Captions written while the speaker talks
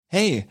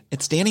Hey,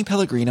 it's Danny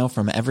Pellegrino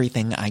from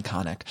Everything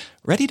Iconic.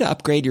 Ready to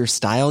upgrade your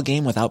style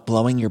game without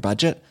blowing your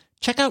budget?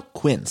 Check out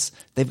Quince.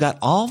 They've got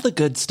all the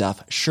good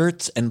stuff,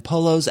 shirts and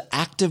polos,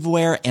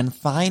 activewear, and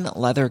fine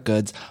leather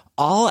goods,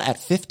 all at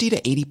 50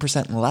 to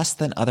 80% less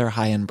than other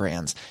high-end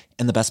brands.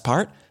 And the best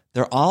part?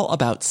 They're all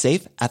about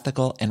safe,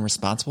 ethical, and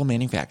responsible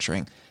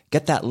manufacturing.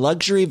 Get that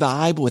luxury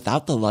vibe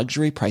without the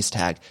luxury price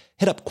tag.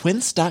 Hit up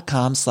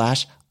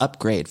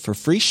quince.com/upgrade for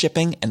free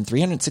shipping and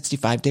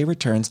 365-day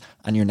returns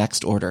on your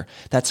next order.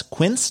 That's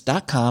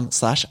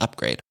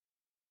quince.com/upgrade.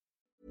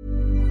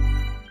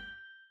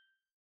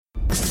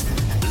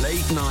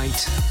 Late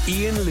night,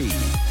 Iain Lee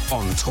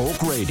on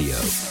Talk Radio.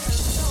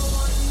 That's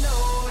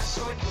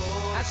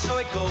how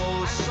it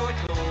goes.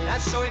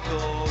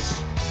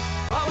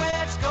 Oh,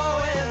 where it's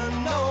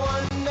going, no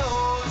one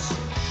knows.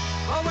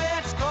 Oh, where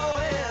it's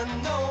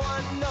going, no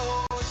one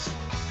knows.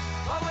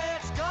 Oh, where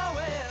it's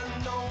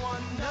going, no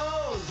one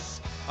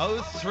knows.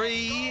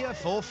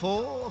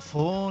 0344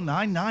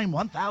 499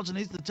 1000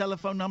 is the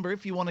telephone number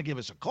if you want to give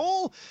us a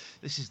call.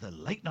 This is the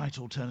Late Night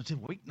Alternative,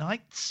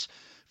 weeknights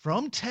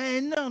from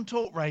 10 on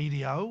Talk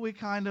Radio. We're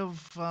kind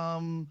of,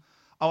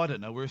 I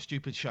don't know, we're a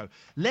stupid show.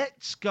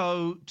 Let's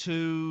go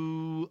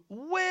to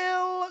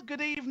Will.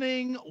 Good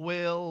evening,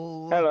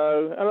 Will.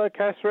 Hello,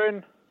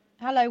 Catherine.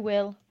 Hello,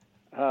 Will.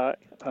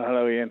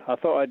 Hello, Ian. I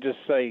thought I'd just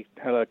say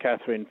hello,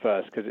 Catherine,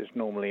 first, because it's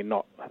normally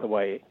not the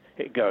way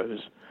it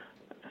goes.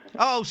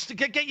 Oh,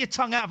 get your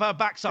tongue out of her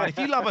backside. If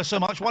you love her so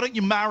much, why don't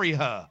you marry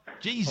her?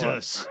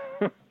 Jesus.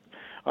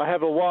 I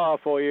have a wire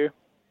for you.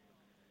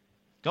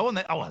 Go on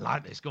then. Oh, I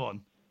like this. Go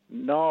on.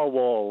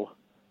 Narwhal.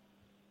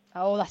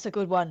 Oh, that's a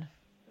good one.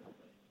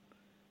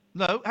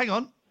 No, hang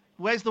on.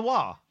 Where's the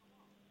wah?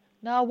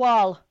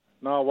 Narwhal.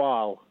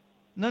 Narwhal.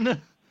 No.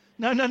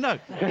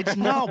 It's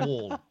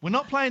narwhal. We're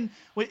not playing.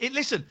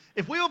 Listen,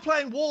 if we were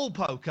playing wall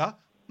poker,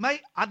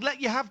 mate, I'd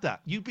let you have that.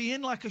 You'd be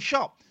in like a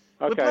shop.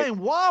 Okay. We're playing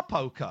wah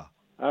poker.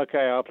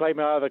 Okay, I'll play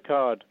my other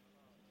card.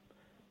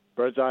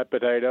 Bird's eye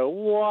potato.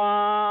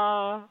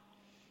 Wah.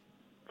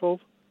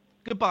 Full.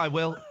 Goodbye,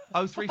 Will.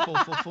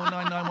 0344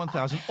 499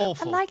 1000.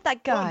 Awful. I like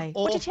that guy.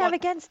 What did you have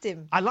against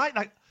him? I like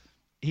that.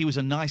 He was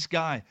a nice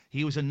guy.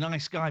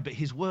 But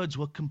his words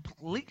were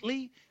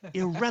completely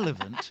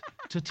irrelevant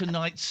to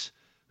tonight's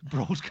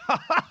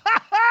broadcast.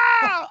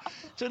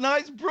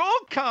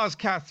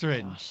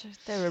 Catherine. Gosh,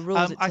 there are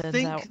rules, it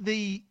turns out.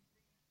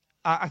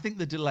 I think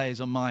the delay is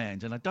on my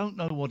end, and I don't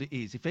know what it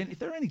is. If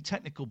there are any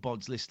technical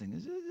bods listening,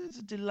 there's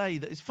a delay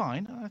that is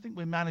fine. I think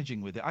we're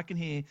managing with it. I can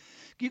hear.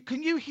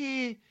 Can you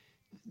hear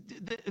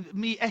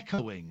me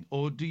echoing,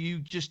 or do you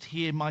just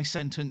hear my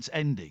sentence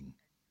ending?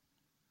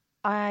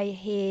 I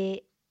hear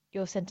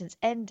your sentence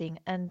ending,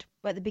 and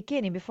at the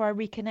beginning, before I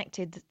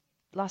reconnected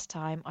last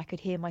time, I could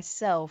hear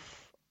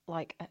myself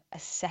like a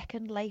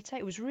second later.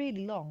 It was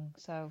really long,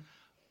 so.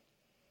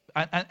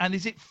 And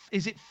is it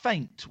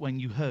faint when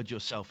you heard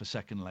yourself a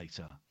second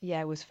later? Yeah,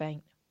 it was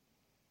faint.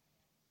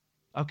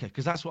 Okay,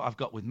 because that's what I've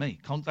got with me.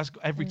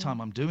 Every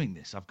time I'm doing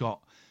this, I've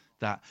got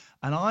that.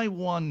 And I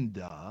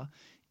wonder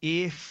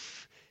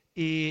if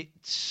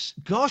it's...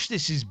 Gosh,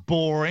 this is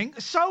boring.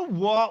 So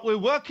what? We're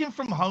working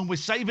from home. We're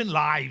saving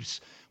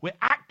lives. We're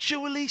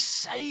actually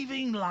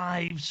saving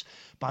lives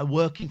by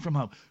working from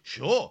home.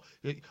 Sure.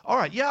 All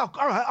right, yeah,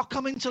 all right. I'll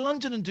come into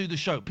London and do the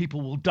show.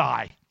 People will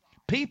die.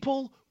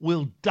 People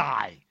will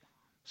die.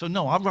 So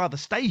no, I'd rather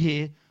stay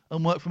here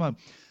and work from home.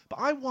 But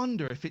I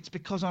wonder if it's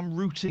because I'm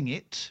routing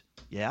it.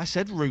 Yeah, I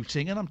said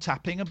routing, and I'm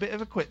tapping a bit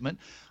of equipment.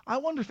 I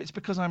wonder if it's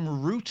because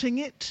I'm routing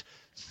it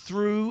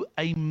through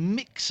a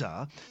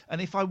mixer,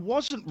 and if I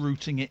wasn't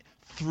routing it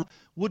through,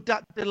 would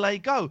that delay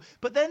go?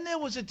 But then there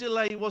was a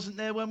delay, wasn't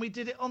there, when we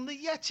did it on the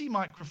Yeti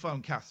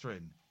microphone,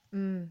 Catherine?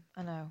 I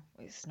know.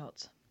 It's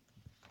not.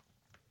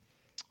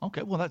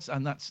 Okay, well, that's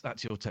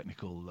your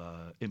technical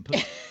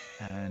input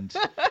and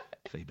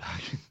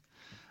feedback.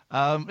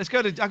 Let's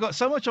go to. I got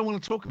so much I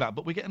want to talk about,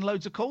 but we're getting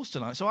loads of calls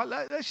tonight. So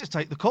let's just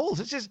take the calls.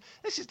 Let's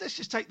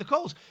just take the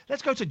calls.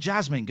 Let's go to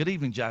Jasmine. Good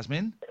evening,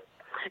 Jasmine.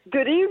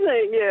 Good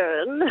evening,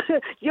 Iain.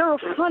 You're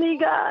a funny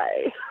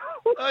guy.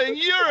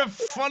 You're a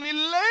funny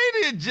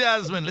lady,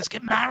 Jasmine. Let's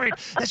get married.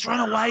 Let's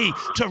run away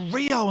to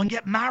Rio and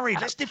get married.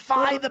 Let's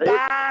defy the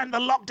ban, the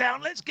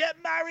lockdown. Let's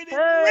get married in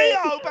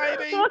Rio,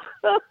 baby.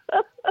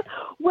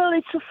 Well,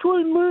 it's a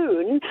full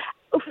moon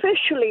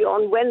officially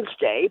on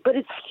Wednesday, but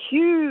it's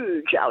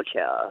huge out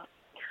here.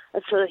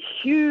 It's a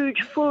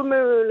huge full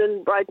moon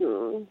in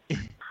Brighton.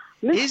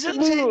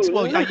 Isn't it?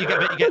 Well, you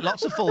get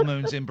lots of full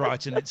moons in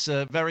Brighton. It's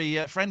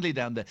very friendly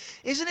down there.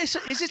 Is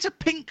it a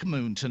pink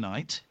moon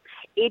tonight?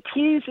 It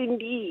is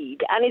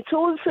indeed, and it's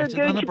also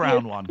going to be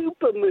a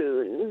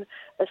supermoon.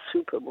 A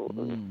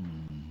supermoon.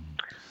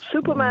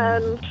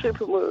 Superman,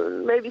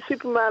 supermoon. Maybe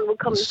Superman will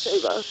come and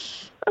save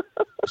us.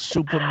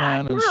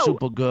 Superman and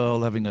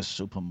Supergirl having a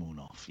supermoon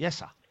off. Yes,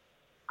 sir.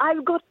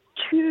 I've got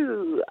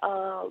two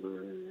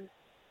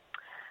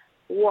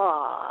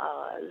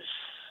was.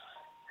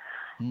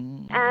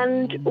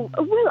 And,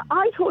 well,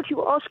 I thought you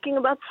were asking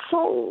about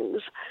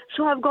songs.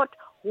 So I've got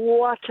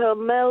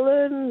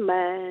Watermelon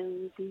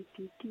Man.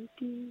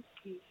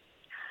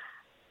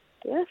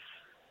 Yes?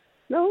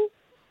 No?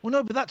 Well,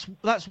 no, but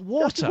that's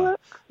water. work?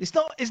 It's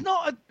not. It's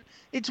not.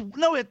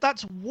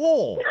 That's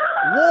war.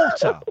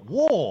 Water.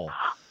 War.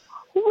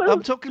 Well,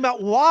 I'm talking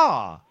about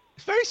war.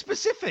 It's very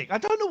specific. I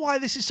don't know why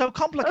this is so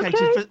complicated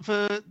Okay.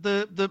 for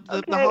the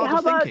okay, heart how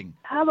of about, thinking.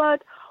 how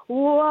about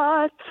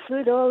what's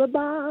it all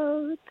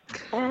about,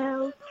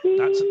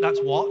 Elsie? That's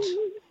what.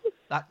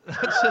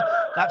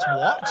 That's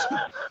what.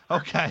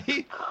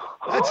 Okay.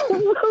 That's,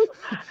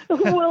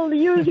 Well,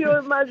 use your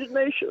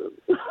imagination.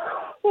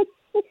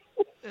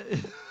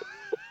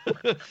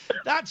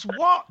 that's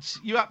what.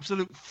 You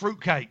absolute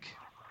fruitcake.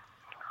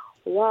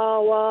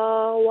 Wow,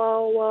 wow,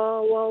 wow,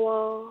 wow, wow,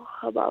 wow.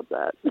 How about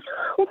that?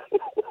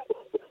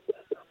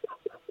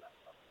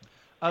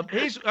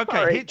 Here's okay.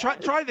 Sorry. Here,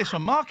 try this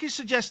one. Mark is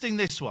suggesting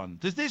this one.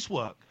 Does this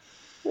work?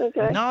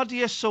 Okay.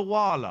 Nadia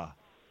Sawala.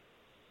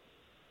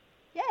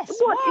 Yes.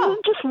 What? Wow.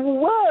 Just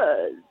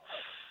words.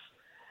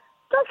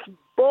 That's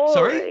boring.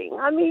 Sorry?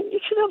 I mean, you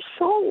should have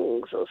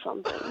songs or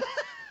something.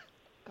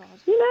 God.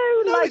 You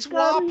know, No, like it's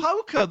war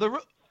poker.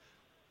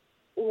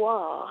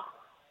 Wow.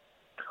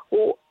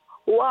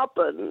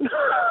 Weapon.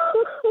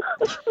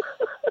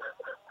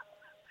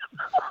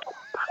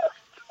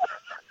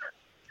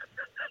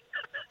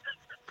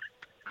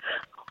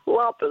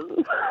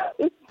 Weapon.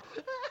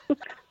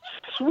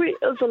 Sweet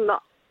as a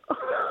nut.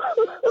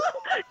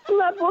 Isn't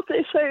that what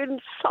they say in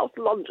South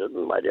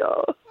London, my dear?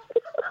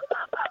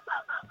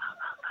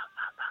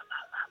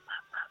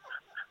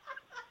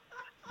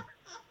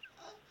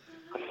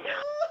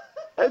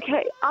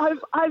 Okay,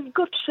 I've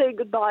got to say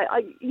goodbye.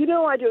 I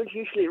don't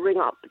usually ring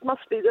up. It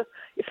must be the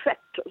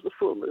effect of the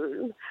full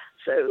moon.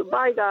 So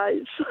bye,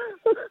 guys.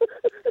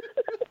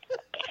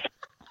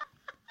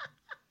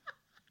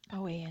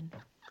 Oh, Ian.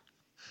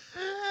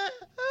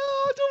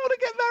 Oh, I don't want to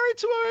get married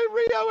to her in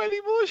Rio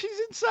anymore. She's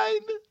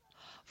insane.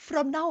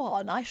 From now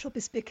on, I shall be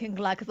speaking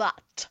like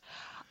that.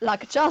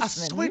 Like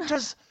Jasmine.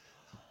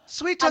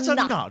 Sweet as a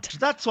nut.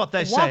 That's what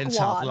they say in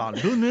South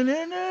London.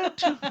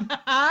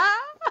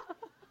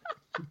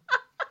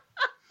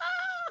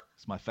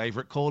 It's my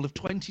favourite call of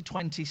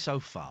 2020 so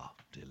far,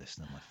 dear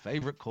listener. My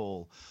favourite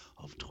call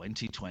of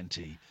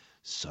 2020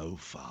 so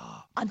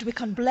far. And we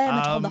can blame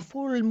it on the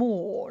full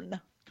moon.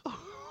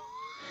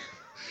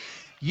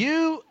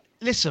 You,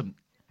 listen,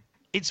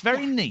 it's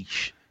very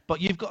niche, but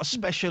you've got a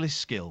specialist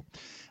skill.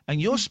 And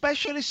your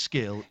specialist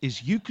skill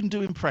is you can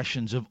do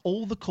impressions of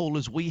all the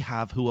callers we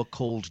have who are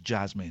called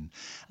Jasmine.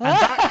 And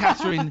that,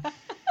 Catherine,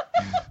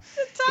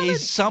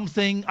 is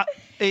something,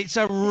 it's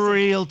a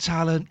real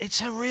talent.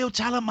 It's a real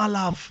talent, my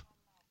love.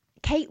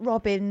 Kate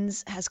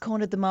Robbins has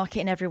cornered the market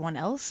in everyone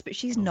else, but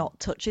she's not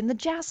touching the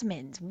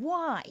Jasmines.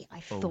 Why?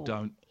 I thought,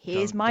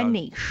 here's my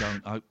niche.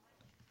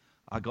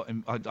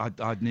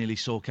 I nearly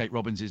saw Kate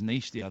Robbins'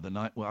 niche the other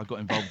night. Well, I got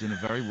involved in a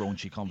very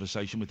raunchy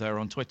conversation with her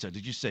on Twitter.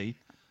 Did you see?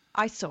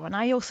 I saw, and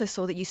I also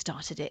saw that you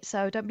started it,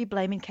 so don't be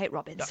blaming Kate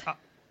Robbins.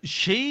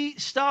 She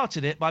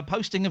started it by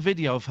posting a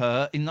video of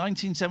her in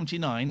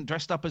 1979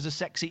 dressed up as a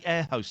sexy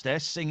air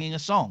hostess singing a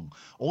song.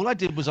 All I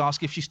did was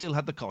ask if she still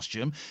had the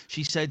costume.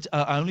 She said,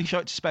 I only show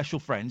it to special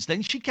friends.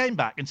 Then she came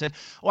back and said,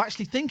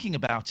 actually thinking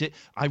about it,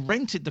 I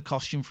rented the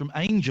costume from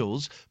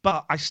Angels,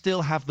 but I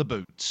still have the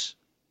boots.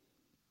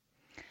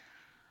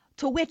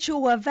 To which you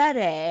were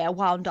very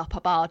wound up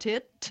about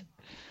it.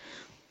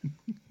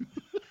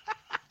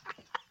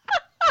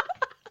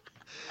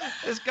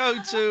 Let's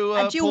go to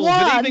and you Paul.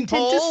 wanted Good evening,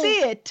 Paul. to see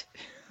it.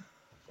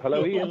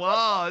 Hello, Ian.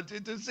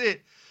 Wanted to see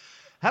it.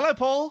 Hello,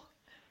 Paul.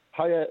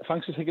 Hi,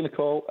 thanks for taking the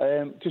call.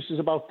 Just as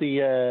about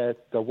the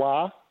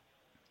Wah,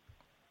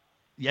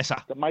 Yes, sir.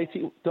 the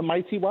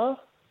mighty Wah.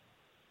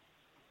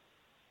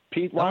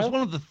 Pete That Wah. was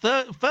one of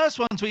the first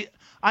ones we.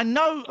 I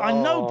know,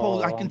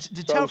 Paul. I can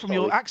tell from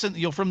your sorry. accent that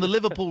you're from the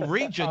Liverpool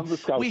region. I'm the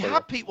Scout We player.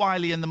 had Pete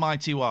Wiley and the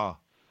Mighty War.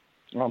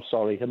 I'm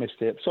sorry, I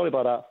missed it. Sorry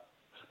about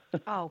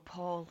that. Oh,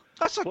 Paul.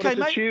 That's But okay, it's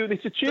mate. a tune.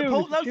 It's a tune.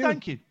 Paul, it's a no, tune.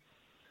 thank you.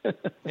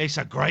 It's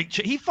a great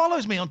tune. He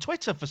follows me on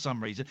Twitter for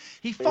some reason.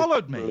 He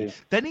followed me,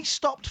 brilliant. then he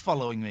stopped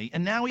following me,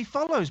 and now he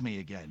follows me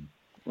again.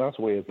 That's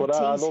weird, but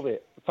I love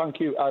it.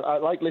 Thank you. I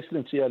like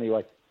listening to you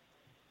anyway.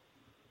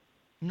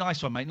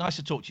 Nice one, mate. Nice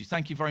to talk to you.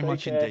 Thank you very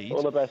much Take care. indeed.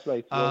 All the best,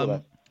 mate. All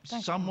the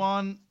best.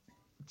 Someone,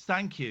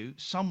 thank you.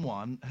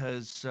 Someone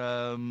has.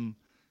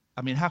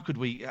 I mean, how could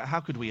we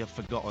have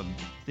forgotten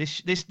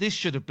this? This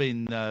should have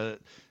been the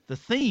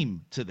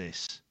theme to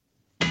this.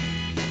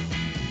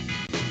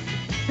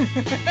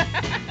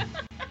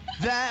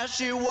 There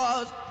she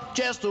was,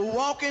 just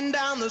walking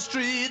down the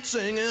street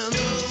singing.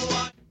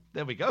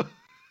 There we go.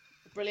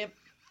 Brilliant.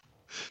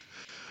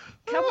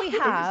 Can we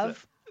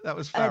have That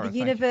was Farrah. the Thank you,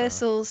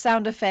 universal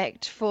sound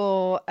effect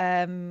for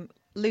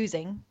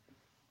losing,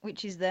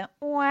 which is the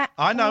wah,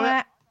 I know wah,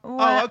 it.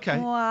 wah, Oh, okay.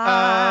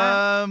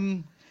 wah.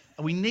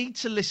 We need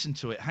to listen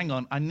to it. Hang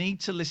on. I need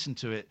to listen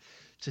to it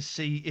to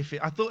see if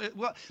it. I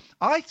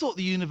thought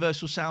the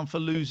universal sound for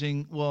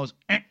losing was,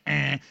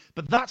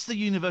 but that's the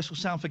universal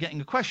sound for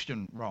getting a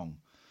question wrong.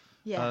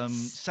 Yes.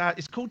 Sad.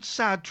 It's called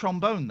Sad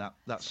Trombone. That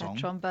Sad song.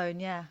 trombone,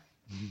 yeah.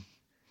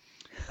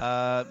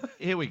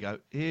 Here we go.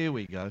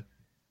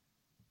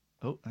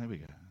 Oh, there we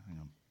go. Hang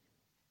on.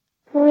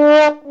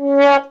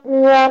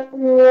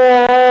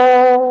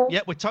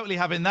 Yeah, we're totally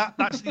having that.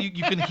 That's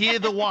you can hear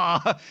the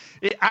wah.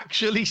 It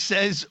actually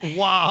says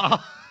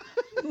wah.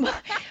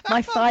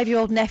 My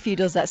 5-year-old nephew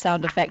does that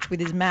sound effect with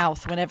his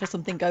mouth whenever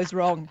something goes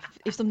wrong.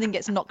 If something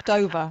gets knocked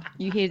over,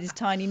 you hear this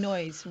tiny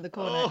noise from the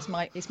corner.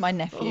 It's my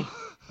nephew.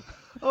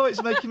 Oh,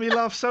 it's making me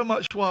laugh so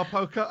much, Wah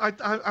Poker.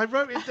 I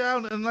wrote it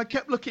down and I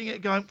kept looking at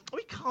it going,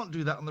 we can't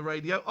do that on the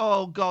radio.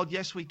 Oh, God,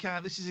 yes, we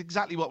can. This is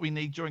exactly what we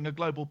need during a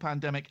global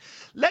pandemic.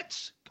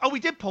 We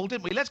did, Paul,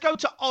 didn't we? Let's go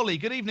to Ollie.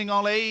 Good evening,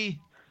 Ollie.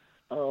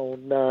 Oh,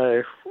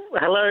 no.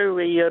 Hello,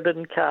 Iain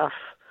and Kath.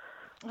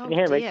 Oh, Can you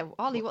hear me? dear.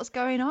 Ollie, what's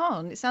going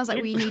on? It sounds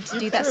like we need to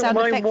do that sound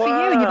effect for you,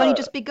 and you've only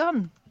just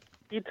begun.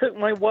 You took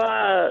my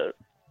word,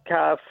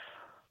 Kath.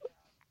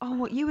 Oh,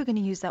 what, you were going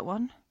to use that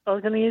one? I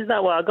was going to use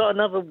that word. I got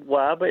another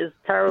word, but it's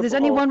terrible. There's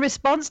only one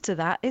response to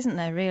that, isn't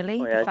there,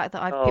 really? Oh, yeah. The fact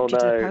that I've pipped you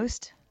to the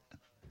post.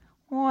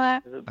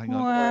 What? Hang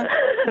on.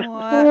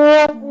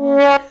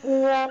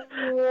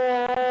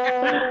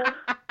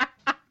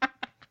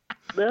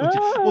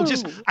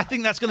 I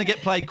think that's going to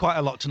get played quite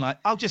a lot tonight.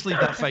 I'll just leave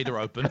that fader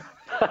open.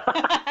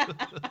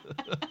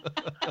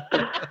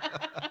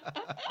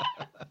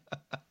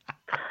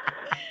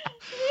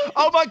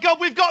 Oh my God,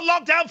 we've got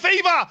lockdown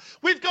fever!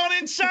 We've gone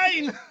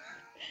insane!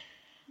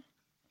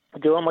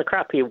 Do you want my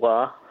crappy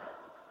word?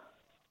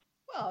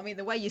 Well, I mean,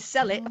 the way you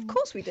sell it, of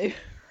course we do.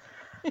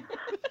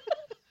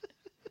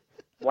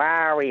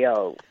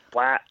 Wario.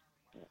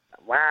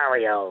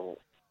 Wario.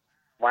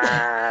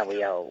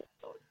 Wario.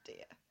 Oh,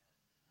 dear.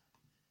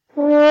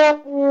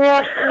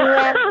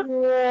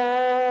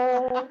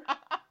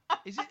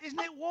 Isn't it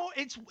not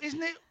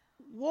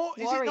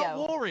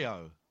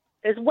Wario?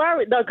 It's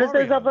Wario. No, because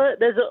there's a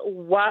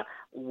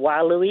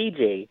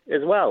Waluigi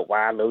as well.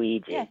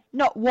 Waluigi. Yeah,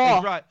 not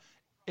War.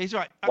 He's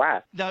right.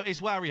 No, it's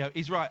Wario.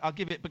 He's right. I'll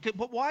give it.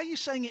 But why are you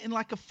saying it in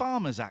like a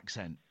farmer's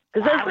accent?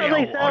 Because that's how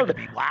they sound. Could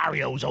be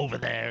Wario's over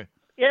there.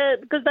 Yeah,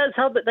 because that's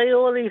how they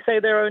already say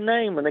their own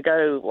name when they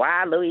go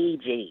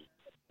Waluigi.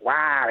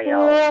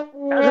 Wario. That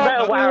was a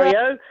better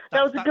Wario.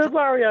 That was a good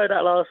Wario,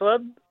 that last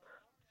one.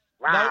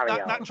 Wario. No,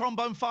 that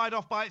trombone fired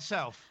off by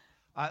itself.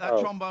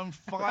 Trombone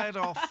fired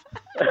off.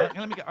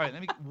 Let me go. All right,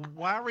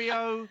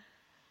 Wario.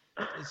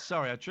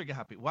 Sorry, I'm trigger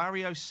happy.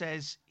 Wario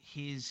says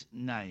his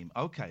name.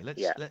 Okay,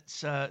 let's.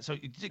 So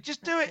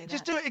just do it.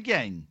 Just do it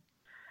again.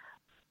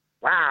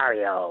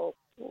 Wario.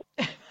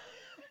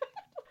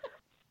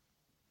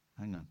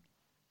 Hang on.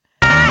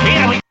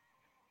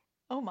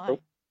 Oh my.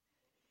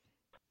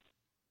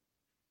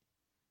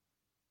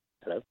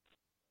 Hello.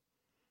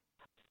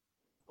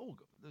 Oh,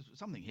 there's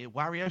something here.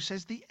 Wario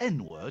says the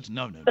N-word.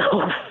 No.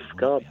 Oh,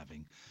 God.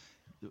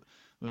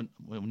 Will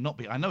not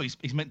be. I know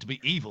he's meant to be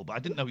evil, but I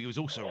didn't know he was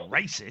also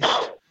racist.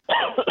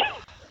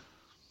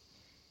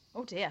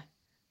 Oh dear.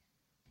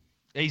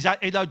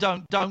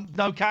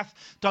 No, Kath,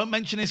 don't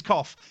mention his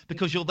cough,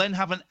 because you'll then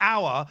have an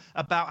hour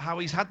about how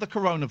he's had the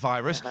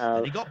coronavirus,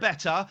 then he got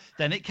better,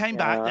 then it came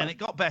back, then it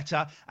got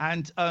better,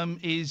 and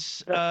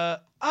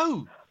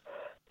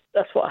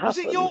That's what happens,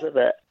 isn't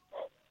it?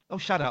 Oh,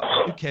 shut up.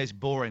 Who cares?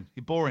 Boring.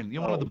 You're boring.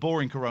 You're one of the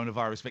boring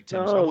coronavirus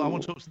victims. No. I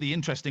want to talk to the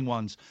interesting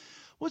ones.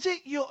 Was it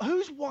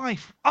whose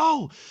wife?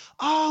 Oh.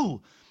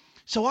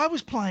 So I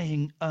was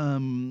playing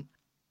Call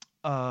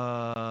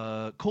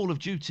of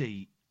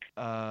Duty.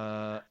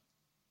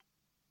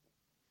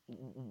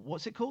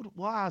 What's it called?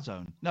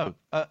 Warzone. No.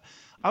 I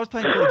was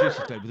playing Call of Duty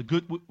today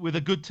with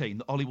a good team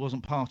that Ollie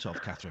wasn't part of,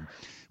 Catherine,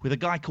 with a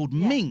guy called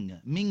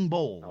Ming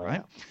Ball,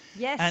 right?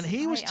 Yes. And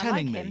he was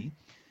telling me.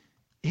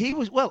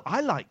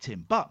 I liked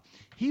him, but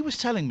he was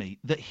telling me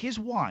that his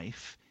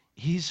wife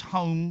is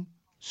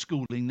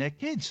homeschooling their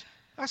kids.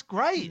 That's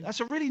great.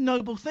 That's a really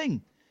noble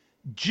thing.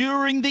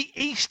 During the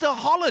Easter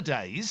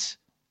holidays.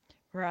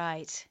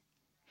 Right.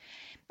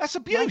 That's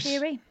abuse.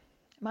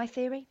 My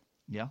theory.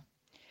 Yeah.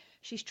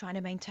 She's trying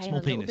to maintain Small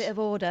a little penis. bit of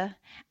order,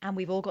 and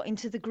we've all got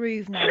into the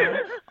groove now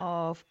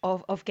of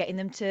getting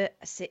them to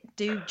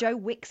do Joe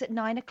Wicks at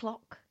 9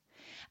 o'clock,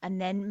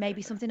 and then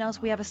maybe something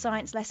else. We have a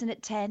science lesson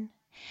at 10.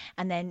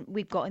 And then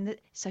we've got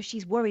so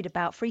she's worried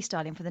about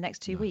freestyling for the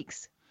next 2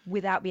 weeks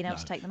without being able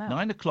to take them out.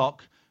 9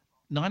 o'clock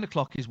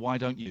is Why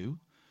Don't You?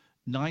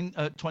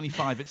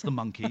 9:25 it's the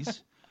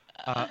Monkeys.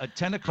 At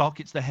 10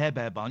 o'clock it's the Hair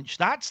Bear Bunch.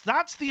 That's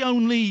the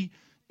only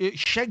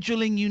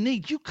scheduling you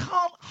need. You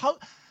can't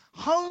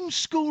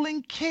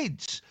homeschooling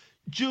kids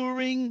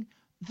during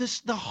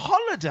the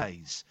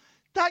holidays.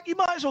 That you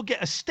might as well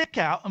get a stick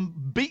out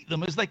and beat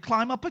them as they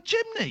climb up a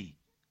chimney.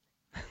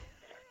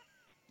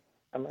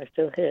 Am I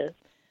still here?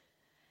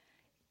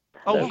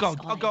 Oh, Yes, God,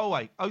 Ollie. go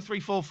away.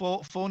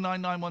 0344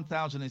 499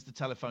 1000 is the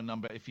telephone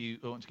number if you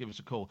want to give us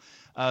a call.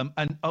 I've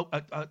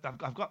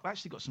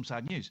actually got some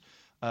sad news.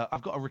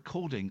 I've got a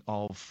recording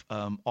of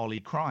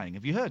Ollie crying.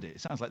 Have you heard it?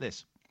 It sounds like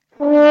this.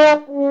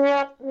 I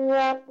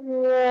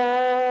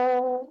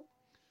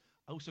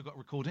also got a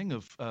recording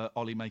of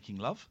Ollie making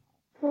love.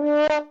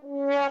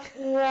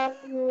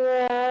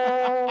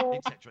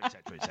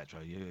 Etc.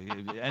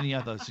 Any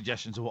other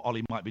suggestions of what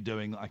Ollie might be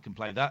doing? I can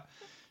play that.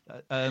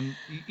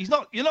 He's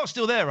not. You're not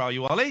still there, are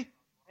you, Ollie?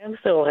 I'm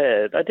still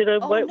here. I did a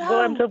what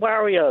happened to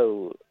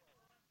Wario?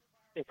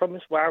 I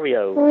promised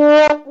Wario.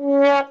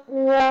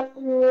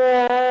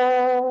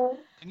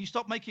 Can you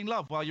stop making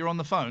love while you're on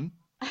the phone?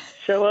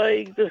 Shall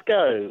I just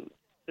go?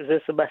 Is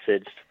this a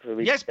message for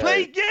me? Yes,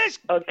 please. Yes.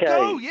 Okay.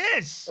 Go.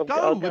 Yes. I'll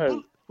Go.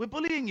 go. We're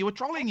bullying you. We're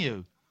trolling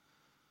you.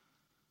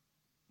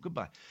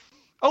 Goodbye.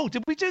 Oh,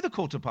 did we do the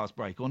quarter past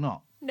break or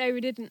not? No,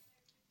 we didn't.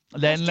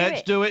 Then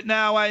let's do it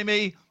now,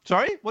 Amy.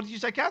 Sorry, what did you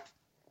say, Kath?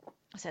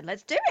 I said,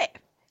 let's do it.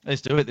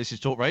 Let's do it. This is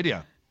Talk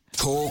Radio.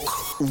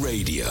 Talk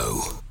Radio.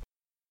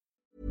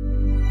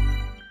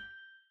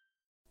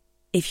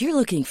 If you're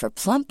looking for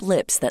plump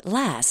lips that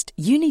last,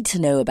 you need to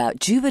know about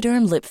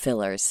Juvederm lip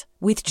fillers.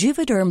 With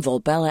Juvederm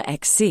Volbella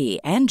XC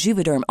and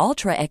Juvederm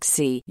Ultra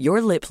XC,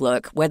 your lip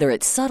look, whether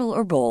it's subtle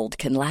or bold,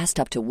 can last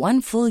up to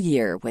 1 full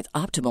year with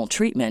optimal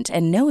treatment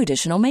and no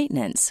additional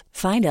maintenance.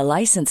 Find a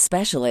licensed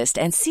specialist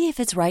and see if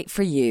it's right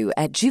for you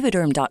at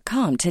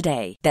Juvederm.com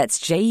today. That's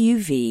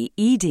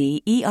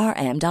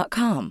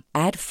JUVEDERM.com.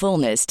 Add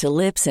fullness to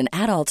lips in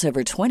adults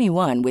over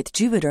 21 with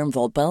Juvederm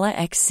Volbella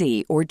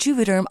XC or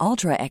Juvederm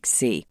Ultra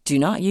XC. Do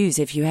not use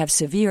if you have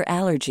severe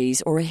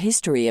allergies or a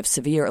history of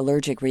severe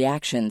allergic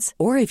reactions,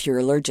 or if you're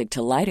allergic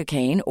to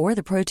lidocaine or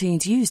the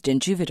proteins used in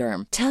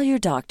Juvederm. Tell your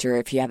doctor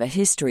if you have a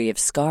history of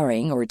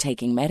scarring or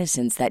taking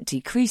medicines that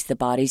decrease the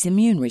body's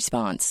immune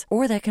response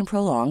or that can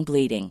prolong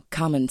bleeding.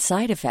 Common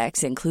side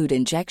effects include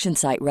injection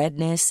site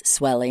redness,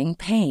 swelling,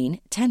 pain,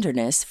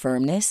 tenderness,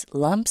 firmness,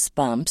 lumps,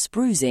 bumps,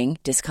 bruising,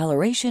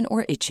 discoloration,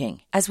 or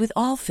itching. As with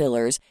all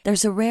fillers,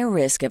 there's a rare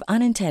risk of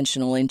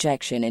unintentional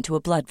injection into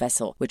a blood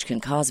vessel, which can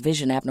cause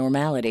vision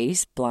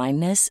abnormalities,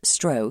 blindness,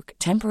 stroke,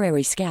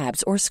 temporary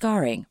scabs, or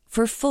scarring.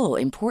 For full,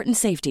 important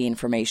safety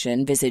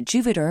information, visit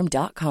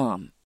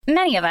Juvederm.com.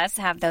 Many of us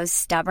have those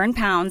stubborn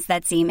pounds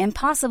that seem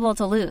impossible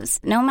to lose,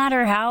 no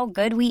matter how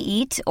good we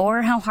eat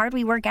or how hard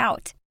we work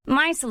out.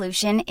 My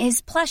solution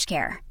is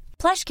PlushCare.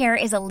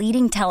 PlushCare is a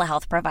leading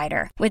telehealth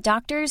provider with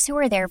doctors who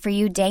are there for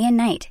you day and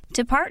night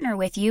to partner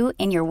with you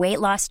in your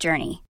weight loss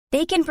journey.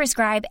 They can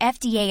prescribe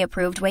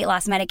FDA-approved weight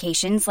loss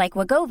medications like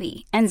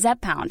Wegovy and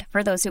Zepbound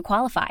for those who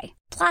qualify.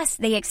 Plus,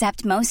 they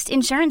accept most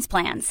insurance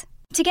plans.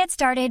 To get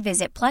started,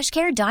 visit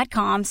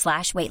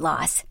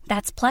plushcare.com/weightloss.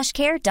 That's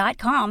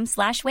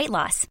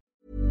plushcare.com/weightloss.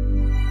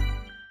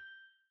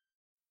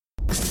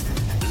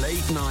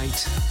 Late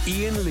night,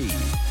 Iain Lee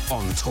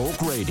on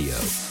Talk Radio.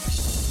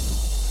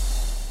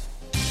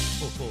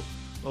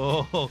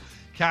 Oh,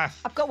 Kath.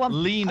 I've got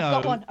one. Lino.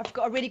 I've got one. I've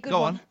got a really good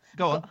one.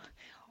 Go on.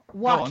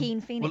 Joaquin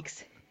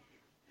Phoenix.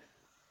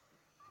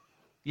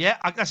 Yeah,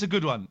 that's a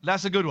good one.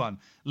 That's a good one.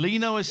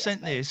 Lino has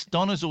sent this.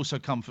 Donna's also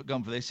gone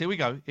for this. Here we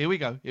go.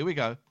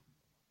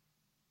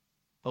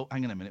 Oh,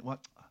 hang on a minute. What?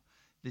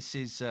 This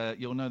is,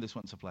 you'll know this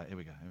once I play it. Here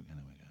we go.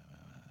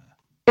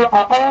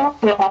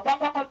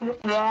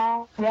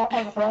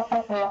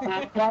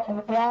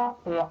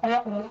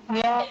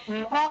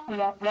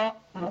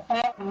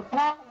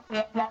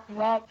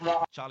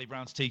 Charlie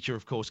Brown's teacher,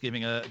 of course,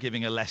 giving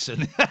a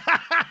lesson.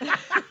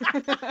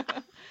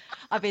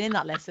 I've been in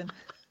that lesson.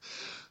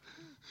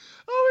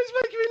 Oh, it's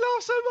making me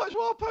laugh so much.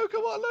 Wild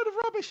poker, what a load of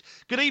rubbish.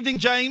 Good evening,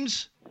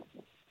 James.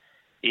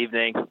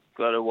 Evening.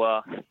 Got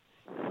a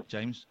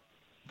James,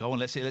 go on.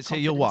 Let's hear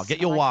your wah.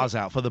 Get your wahs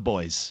out for the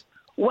boys.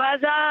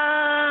 What's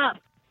up?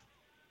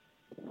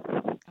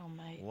 Oh,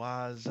 mate.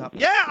 Wahs up.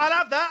 Yeah, I'll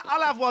have that.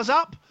 I'll have wahs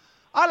up.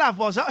 Who'd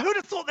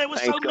have thought there were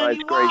Thanks, so guys.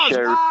 many Great wahs?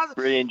 show.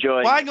 Really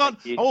enjoying Well, it. hang on.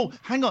 Oh,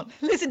 hang on.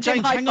 Listen to James,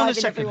 him hang on a high-fiving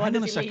second. everyone Hang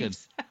on a as he second.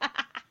 leaves.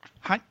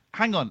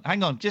 Hang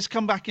on. Just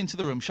come back into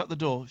the room. Shut the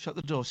door.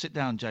 Sit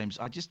down, James.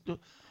 I just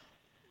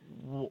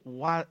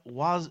was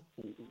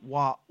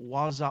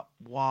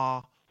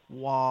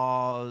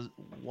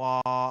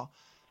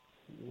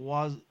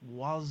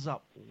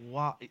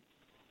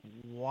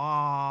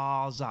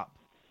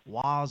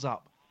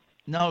up.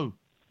 No,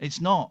 it's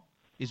not.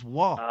 It's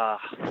what?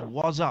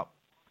 Was up.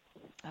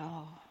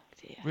 Oh,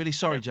 dear. Really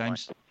sorry,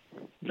 James.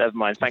 Never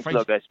mind. Thanks a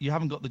lot, guys. You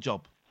haven't got the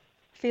job.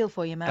 Feel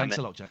for you, man. Thanks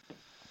a lot, Jack.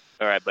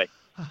 All right, bye.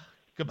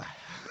 Goodbye.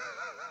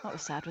 That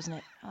was sad, wasn't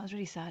it? That was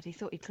really sad. He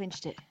thought he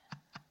clinched it.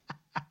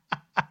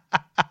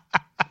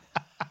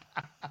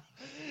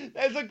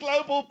 There's a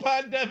global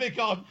pandemic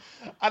on,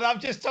 and I've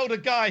just told a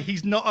guy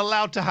he's not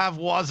allowed to have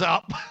was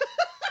up.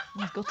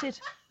 I'm gutted.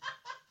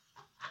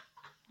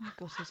 I'm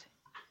gutted.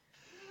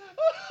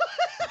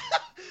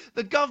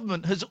 The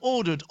government has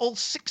ordered all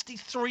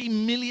 63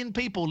 million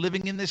people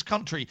living in this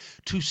country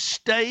to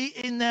stay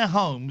in their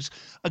homes.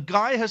 A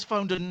guy has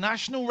phoned a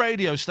national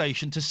radio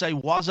station to say,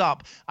 "Was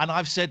up?" And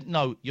I've said,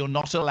 no, you're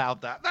not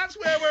allowed that. That's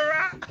where we're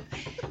at.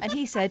 And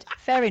he said,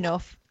 fair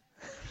enough.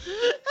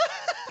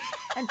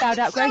 And bowed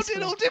out gracefully.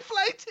 He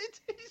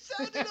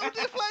sounded all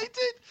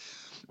deflated.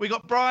 We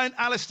got Brian,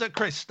 Alistair,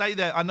 Chris. Stay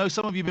there. I know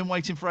some of you have been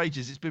waiting for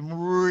ages. It's been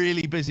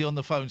really busy on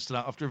the phones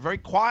tonight after a very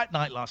quiet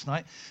night last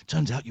night.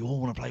 Turns out you all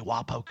want to play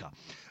wild poker.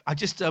 I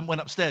just went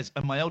upstairs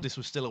and my eldest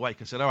was still awake.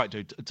 I said, all right,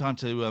 dude, time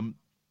to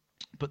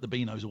put the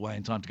beanos away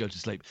in time to go to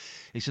sleep.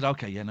 He said,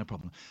 okay, yeah, no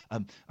problem.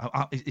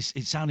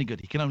 It's sounding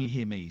good. He can only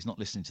hear me. He's not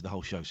listening to the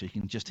whole show, so he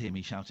can just hear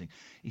me shouting.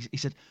 He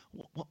said,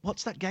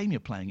 what's that game you're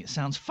playing? It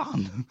sounds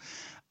fun.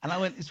 And I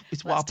went,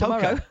 it's War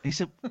Poker. He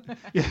said,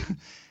 yeah.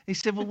 He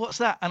said, well, what's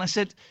that? And I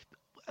said,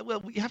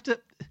 well, you have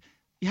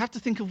to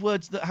think of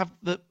words that have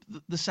the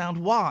sound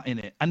wah in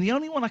it. And the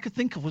only one I could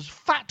think of was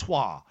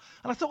fatwa.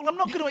 And I thought, well, I'm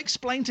not going to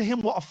explain to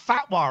him what a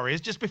fatwa is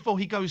just before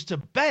he goes to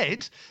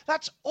bed.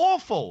 That's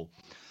awful.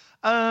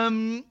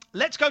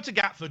 Let's go to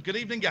Gatford. Good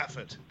evening,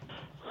 Gatford.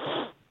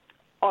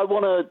 I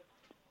want to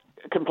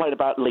complain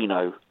about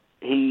Lino.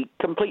 He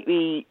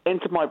completely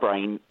entered my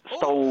brain,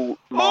 stole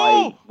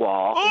my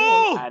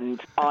wah, and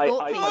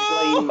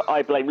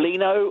I blame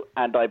Lino,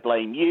 and I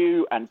blame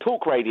you, and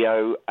Talk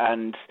Radio,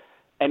 and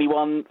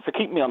anyone for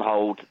keeping me on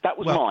hold. That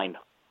was mine.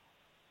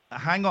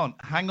 Hang on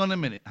a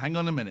minute.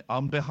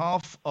 On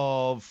behalf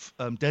of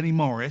Denny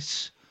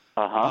Morris,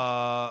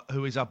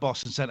 who is our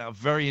boss and sent out a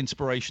very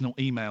inspirational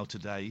email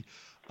today,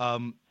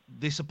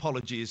 this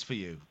apology is for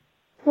you.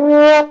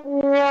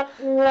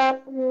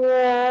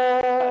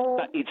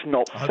 It's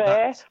not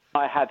fair.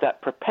 I had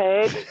that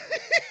prepared.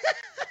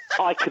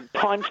 I could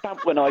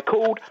timestamp when I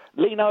called.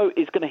 Lino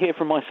is going to hear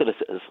from my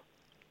solicitors.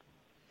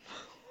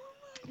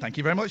 Thank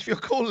you very much for your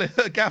call,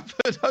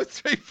 Gafford.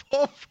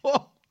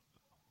 0344.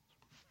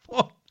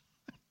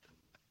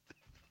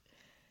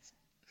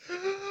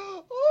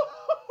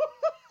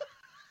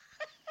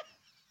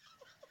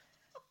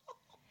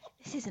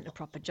 This isn't a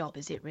proper job,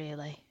 is it,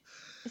 really?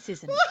 This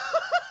isn't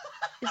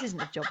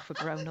a job for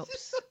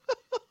grown-ups.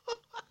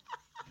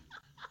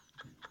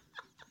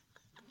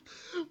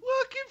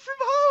 Working from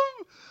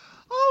home!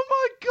 Oh,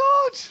 my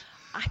God!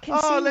 I can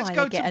see why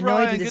they get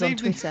annoyed with us on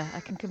Twitter. I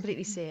can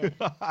completely see it.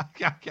 I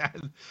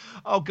can.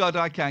 Oh, God,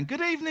 I can.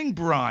 Good evening,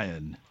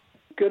 Brian.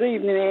 Good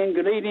evening, Ian.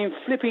 Good evening,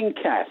 Flipping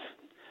Kath.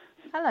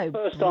 Hello,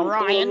 First time,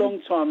 Brian. for a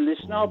long time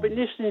listener. I've been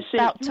listening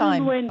since. About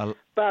time. When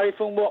Barry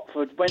from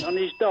Watford went on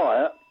his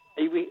diet,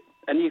 he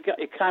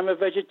became a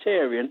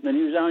vegetarian, and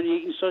he was only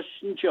eating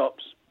sausage and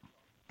chops.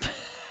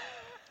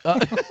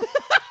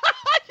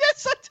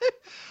 Yes, I do.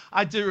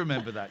 I do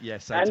remember that.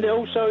 Yes, I do. And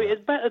also,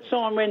 it's about the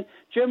time when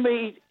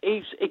Jimmy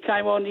he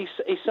came on. He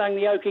sang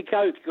the Okie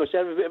Kokie because he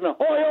had a bit of a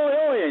hoi hoi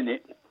hoi in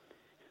it.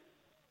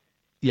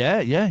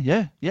 Yeah.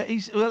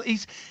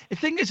 The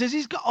thing is, as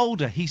he's got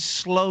older, he's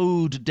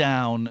slowed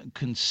down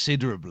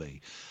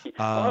considerably.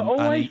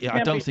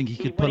 I don't think he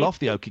could pull off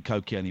the Okie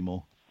Kokie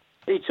anymore.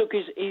 He took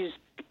his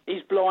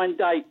blind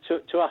date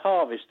to a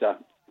harvester.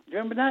 Do you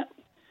remember that?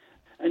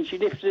 And she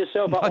lifted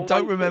herself up. I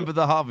don't remember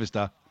the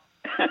harvester.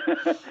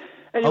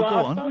 Anyway, go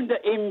on. I phoned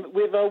him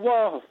with a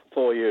wah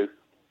for you.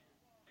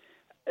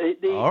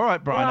 All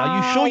right, Brian. Are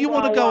you sure you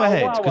want to go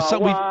ahead?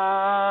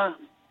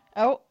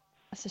 Oh,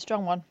 that's a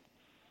strong one.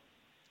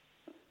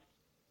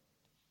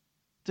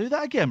 Do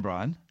that again,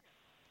 Brian.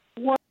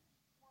 Wah,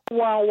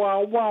 wah,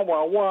 wah, wah,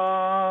 wah,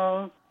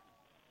 wah.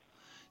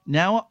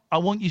 Now, I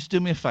want you to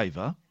do me a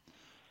favour.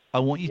 I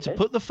want you to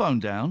put the phone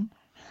down.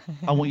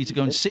 I want you to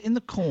go and sit in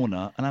the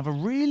corner and have a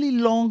really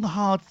long,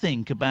 hard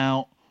think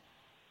about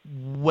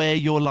where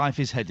your life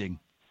is heading.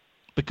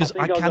 Because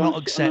I cannot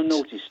accept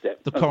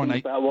the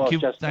coronation.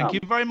 Thank you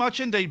very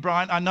much indeed,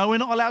 Brian. I know we're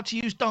not allowed to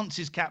use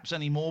dunces caps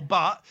anymore,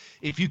 but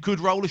if you could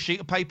roll a sheet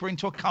of paper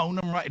into a cone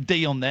and write a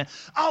D on there.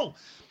 Oh,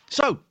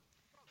 so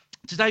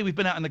today we've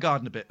been out in the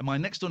garden a bit, and my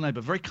next door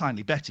neighbour,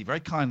 Betty, very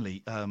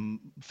kindly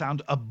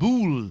found a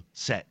boule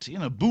set. You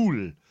know,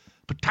 boule.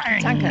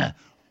 Patang.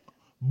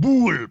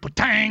 Boule.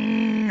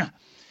 Patang.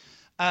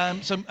 I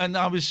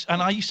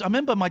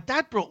remember my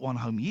dad brought one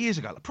home years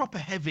ago, a proper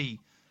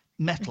heavy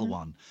metal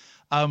one.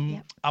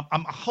 I'm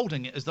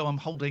holding it as though I'm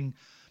holding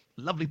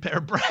a lovely pair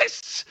of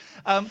breasts.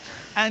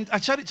 And I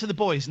showed it to the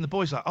boys, and the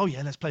boys were like, oh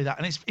yeah, let's play that.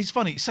 And it's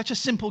funny. It's such a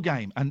simple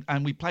game,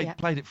 and we played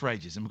it for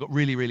ages, and we got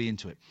really, really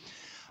into it.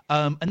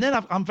 And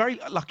then I'm very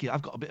lucky.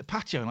 I've got a bit of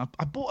patio, and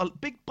I bought a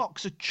big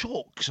box of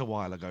chalks a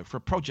while ago for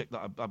a project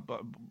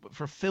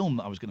for a film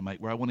that I was going to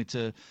make, where I wanted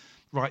to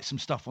write some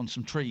stuff on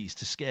some trees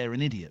to scare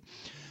an idiot.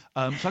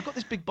 So I got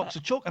this big box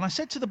of chalk, and I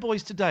said to the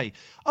boys today,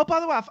 oh,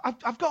 by the way,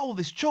 I've got all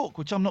this chalk,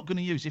 which I'm not going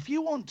to use. If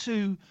you want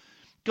to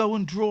go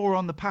and draw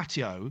on the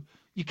patio,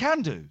 you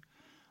can do.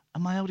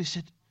 And my eldest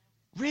said,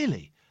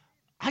 really?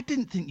 I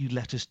didn't think you'd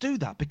let us do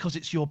that because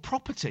it's your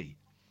property.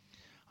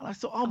 And I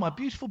thought, oh, my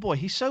beautiful boy,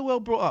 he's so well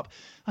brought up.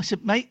 I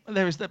said, mate,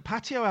 there is that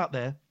patio out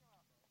there.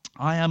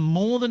 I am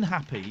more than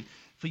happy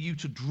for you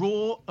to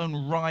draw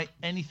and write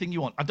anything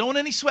you want. I don't want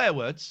any swear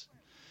words,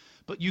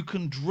 but you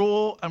can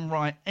draw and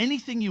write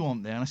anything you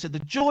want there. And I said, the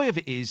joy of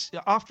it is,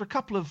 after a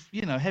couple of,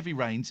 heavy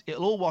rains,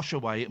 it'll all wash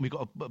away, and we've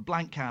got a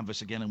blank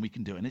canvas again, and we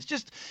can do it. And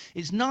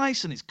it's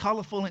nice, and it's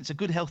colourful, and it's a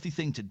good, healthy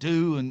thing to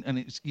do, and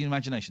it's your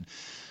imagination.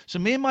 So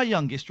me and my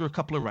youngest drew a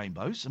couple of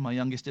rainbows, and my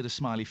youngest did a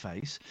smiley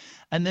face.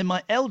 And then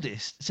my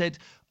eldest said,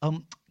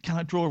 can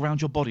I draw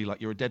around your body like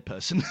you're a dead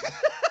person?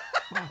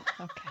 Oh,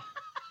 okay.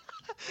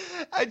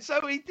 And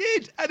so he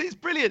did, and it's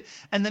brilliant.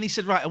 And then he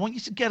said, right, I want you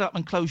to get up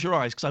and close your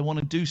eyes because I want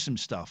to do some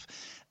stuff.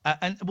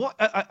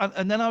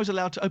 And then I was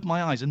allowed to open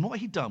my eyes. And what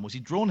he'd done was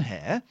he'd drawn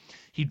hair,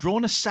 he'd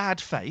drawn a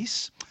sad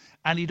face,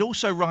 and he'd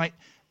also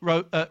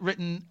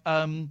written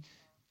Iain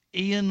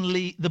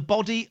Lee, the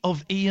body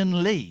of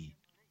Iain Lee.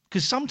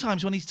 Because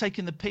sometimes when he's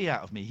taking the pee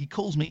out of me, he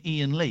calls me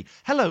Iain Lee.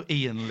 Hello,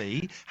 Iain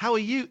Lee. How are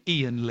you,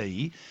 Iain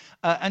Lee?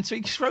 And so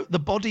he just wrote the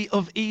body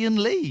of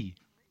Iain Lee.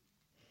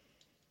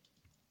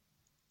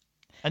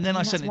 And then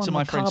I sent it to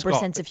my friend Scott.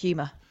 Sense of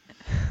humour.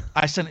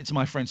 I sent it to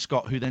my friend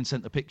Scott, who then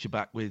sent the picture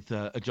back with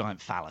a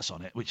giant phallus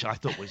on it, which I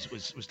thought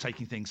was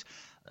taking things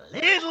a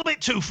little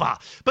bit too far.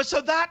 But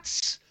so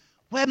that's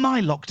where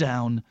my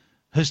lockdown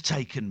has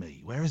taken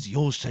me. Where has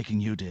yours taken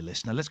you, dear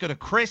listener? Let's go to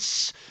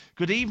Chris.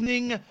 Good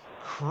evening,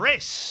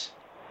 Chris.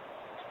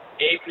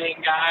 Evening,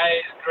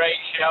 guys. Great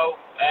show.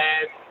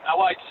 I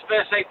wanted to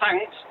first say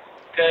thanks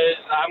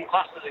because I'm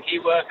classed as a key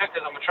worker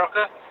because I'm a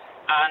trucker,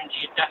 and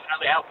you're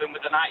definitely helping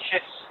with the night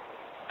shifts.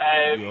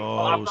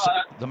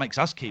 That makes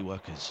us key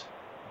workers.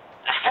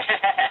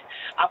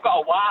 I've got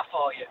a wah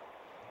for you.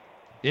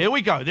 Here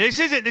we go. This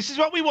is it. This is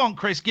what we want,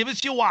 Chris. Give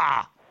us your wah.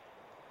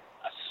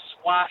 A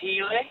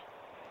Swahili.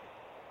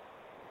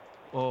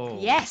 Oh.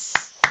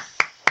 Yes.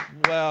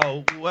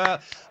 Well.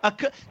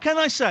 Can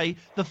I say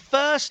the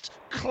first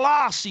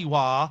classy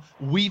wah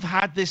we've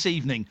had this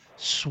evening?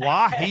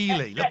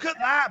 Swahili. Look at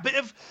that bit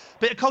of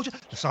culture.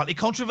 Slightly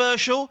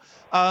controversial,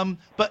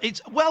 but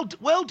it's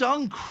well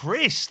done,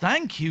 Chris.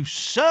 Thank you,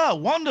 sir.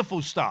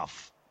 Wonderful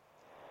stuff.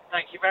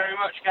 Thank you very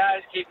much,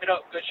 guys. Keep it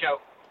up. Good show.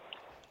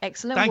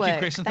 Excellent work. Thank you,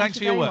 Chris, and thanks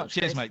for your work.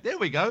 Cheers, mate. There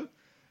we go.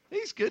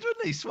 He's good,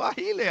 wasn't he?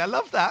 Swahili. I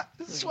love that.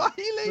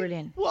 Swahili.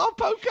 Brilliant. What a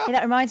poker. Hey,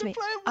 that reminds me,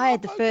 I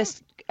had the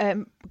first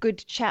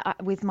good chat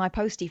with my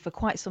postie for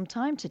quite some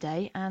time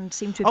today, and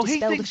seemed to have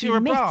dispelled a few myths. He thinks you're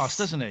a brass,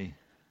 doesn't he?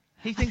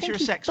 He thinks you're a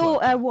sex worker. I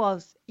thought worker. I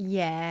was,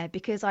 yeah,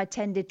 because I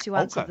tended to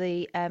answer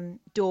the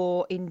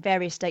door in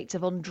various states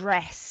of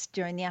undress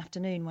during the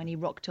afternoon when he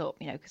rocked up,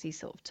 because he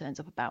sort of turns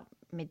up about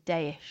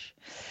midday-ish.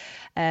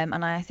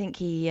 And I think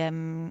he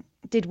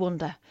did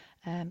wonder.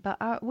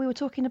 But we were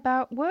talking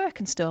about work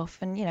and stuff,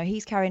 and,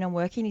 he's carrying on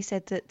working. He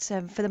said that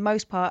for the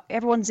most part,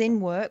 everyone's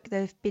in work.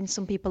 There have been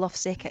some people off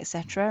sick,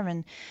 etc.,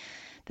 and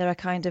there are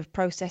kind of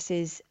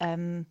processes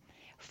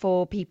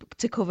for people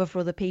to cover for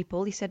other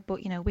people. He said,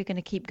 but we're going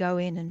to keep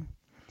going,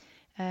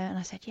 and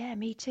I said, yeah,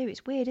 me too.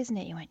 It's weird, isn't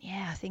it? He went,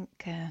 yeah, I think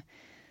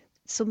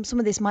some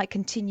of this might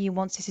continue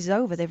once this is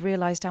over. They've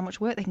realised how much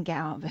work they can get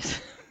out of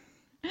it.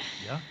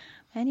 Yeah.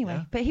 Anyway,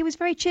 yeah. But he was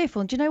very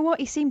cheerful, and do you know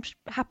what? He seemed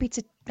happy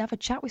to have a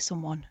chat with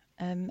someone,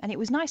 and it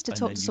was nice to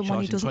talk to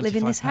someone who doesn't live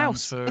in this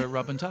house. For a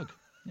rub and tug.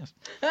 Yes.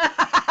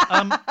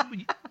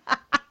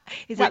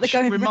 Is that the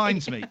going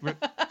rate?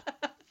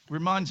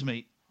 Reminds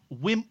me,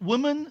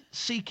 woman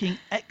seeking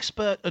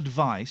expert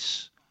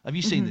advice. Have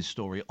you seen this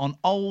story on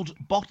old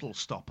bottle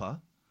stopper?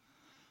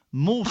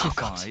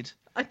 Mortified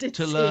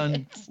to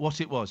learn what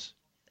it was.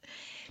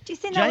 Do you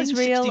think that was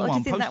real, or do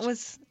you think that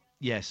was?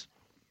 Yes.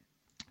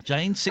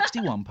 Jane,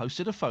 61,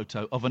 posted a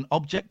photo of an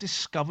object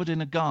discovered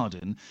in a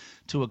garden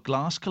to a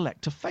glass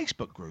collector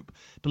Facebook group,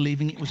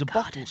 believing it was a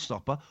bottle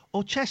stopper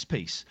or chess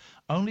piece,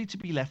 only to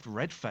be left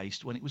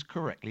red-faced when it was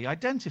correctly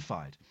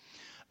identified.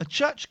 A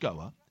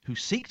churchgoer who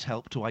sought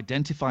help to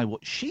identify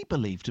what she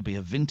believed to be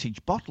a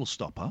vintage bottle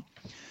stopper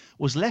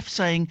was left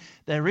saying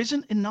there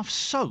isn't enough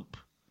soap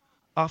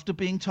after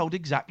being told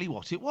exactly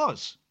what it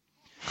was.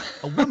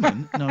 A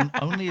woman known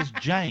only as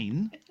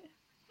Jane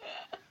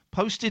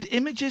posted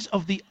images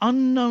of the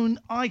unknown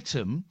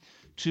item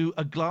to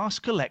a glass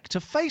collector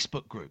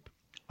Facebook group,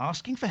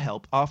 asking for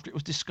help after it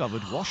was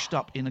discovered washed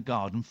up in a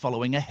garden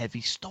following a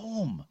heavy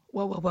storm.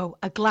 Whoa,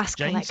 a glass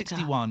Jane, collector.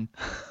 61.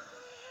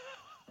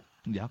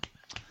 Yeah.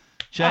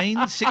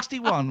 Jane,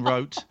 61,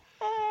 wrote,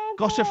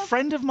 got a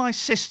friend of my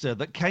sister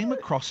that came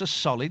across a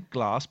solid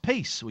glass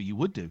piece. Well, you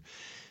would do.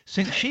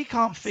 Since she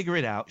can't figure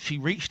it out, she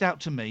reached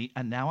out to me,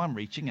 and now I'm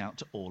reaching out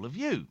to all of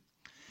you.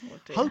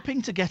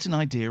 Hoping to get an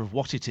idea of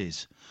what it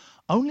is.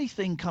 Only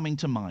thing coming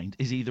to mind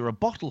is either a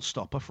bottle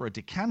stopper for a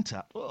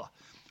decanter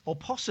or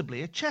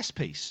possibly a chess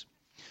piece.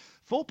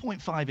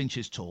 4.5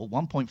 inches tall,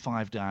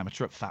 1.5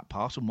 diameter at fat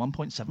part and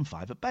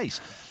 1.75 at base.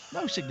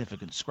 No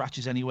significant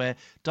scratches anywhere.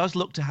 Does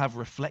look to have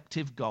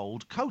reflective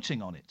gold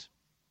coating on it.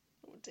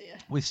 Oh dear.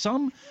 With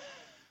some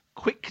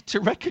quick to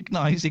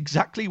recognise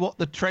exactly what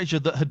the treasure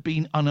that had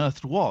been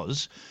unearthed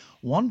was,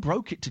 one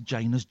broke it to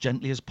Jane as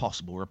gently as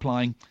possible,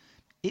 replying,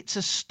 "It's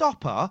a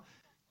stopper,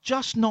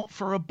 just not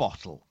for a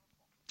bottle."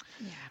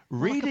 Yeah,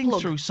 Reading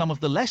through some of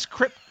the less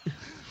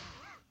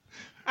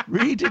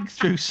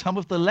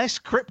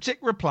cryptic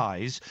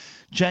replies,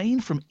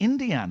 Jane from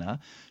Indiana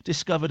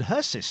discovered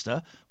her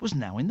sister was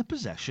now in the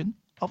possession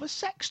of a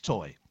sex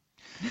toy.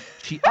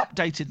 She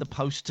updated the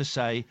post to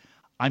say,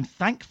 "I'm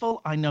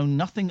thankful I know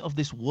nothing of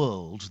this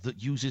world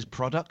that uses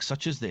products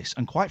such as this,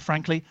 and quite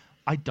frankly,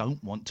 I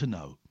don't want to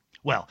know."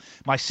 Well,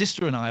 my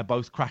sister and I are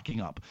both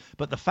cracking up,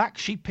 but the fact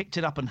she picked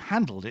it up and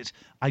handled it,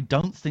 I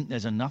don't think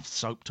there's enough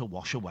soap to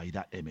wash away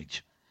that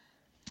image.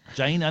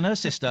 Jane and her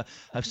sister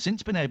have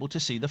since been able to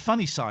see the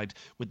funny side,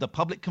 with the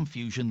public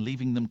confusion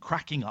leaving them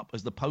cracking up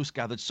as the post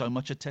gathered so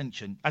much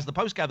attention.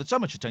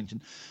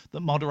 The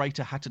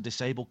moderator had to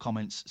disable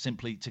comments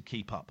simply to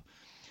keep up.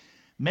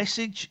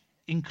 Messages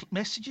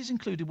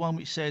included one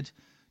which said,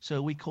 "So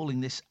are we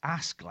calling this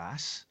ass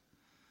glass?"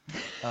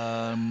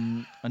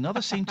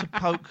 Another seemed to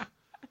poke.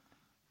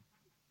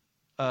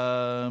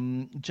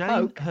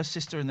 Jane, her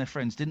sister, and their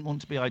friends didn't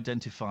want to be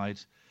identified.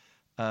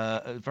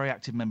 Very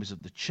active members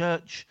of the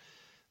church.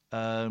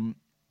 So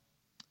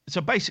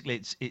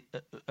basically,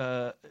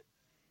 here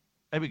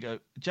we go.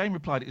 Jane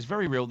replied, "It was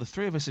very real. The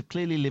three of us have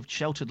clearly lived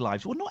sheltered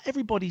lives." Well, not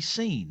everybody's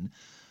seen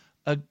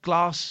a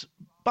glass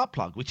butt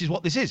plug, which is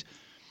what this is.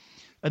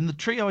 And the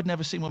trio had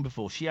never seen one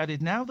before. She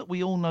added, "Now that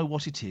we all know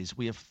what it is,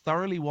 we have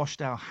thoroughly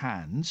washed our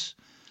hands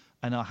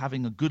and are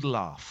having a good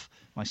laugh.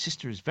 My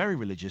sister is very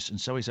religious,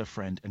 and so is her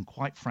friend, and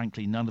quite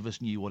frankly, none of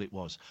us knew what it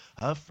was.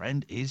 Her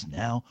friend is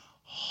now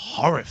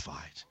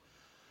horrified."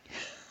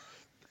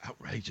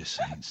 Outrageous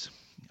scenes.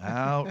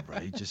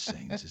 Outrageous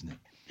scenes, isn't it?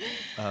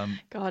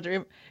 God,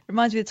 it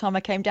reminds me of the time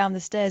I came down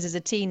the stairs as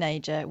a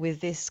teenager with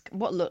this,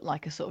 what looked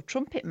like a sort of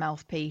trumpet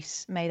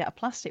mouthpiece made out of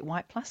plastic,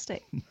 white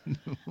plastic.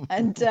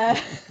 And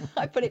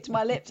I put it to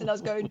my lips and I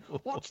was going,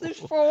 "What's this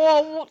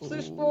for? What's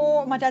this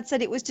for?" My dad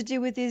said it was to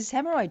do with his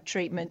hemorrhoid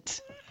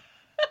treatment.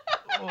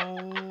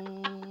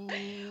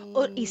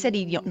 Well, he said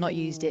he'd not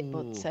used it,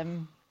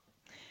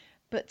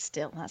 but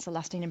still, that's a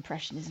lasting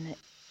impression, isn't it?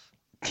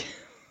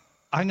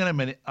 Hang on a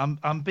minute.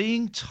 I'm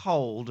being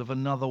told of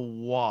another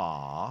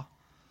wah.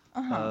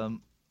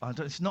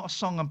 It's not a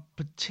song I'm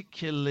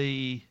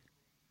particularly.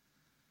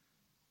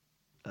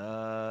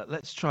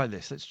 Let's try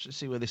this. Let's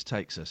see where this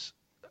takes us.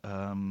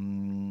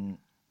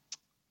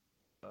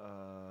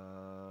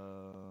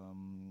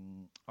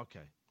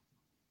 Okay.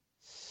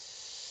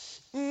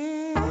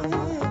 There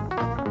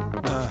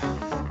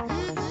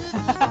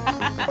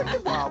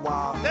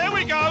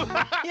we go.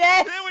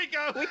 Yes. There we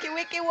go. Wiki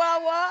wiki wah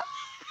wah.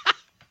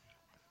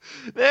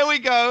 There we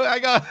go.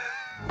 Hang on.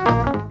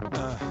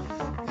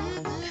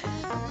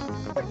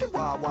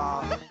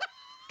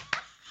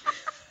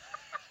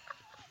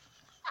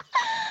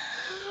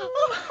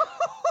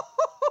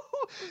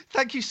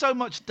 Thank you so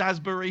much, Daz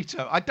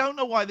Burrito. I don't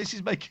know why this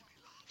is making me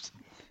laugh so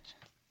much.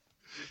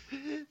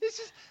 This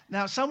is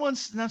now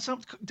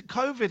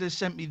COVID has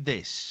sent me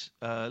this.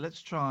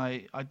 Let's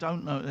try. I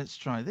don't know. Let's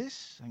try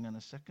this. Hang on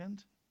a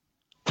second.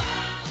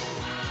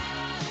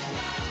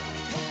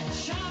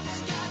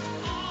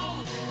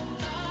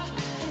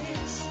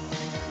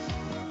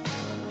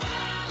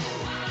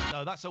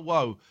 No, that's a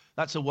woe.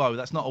 That's a woe.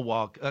 That's not a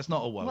wah. That's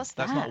not a woe. What's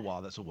That's that? not a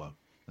wah. That's a woe.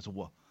 That's a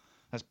woe.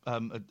 That's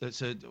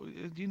it's a. Do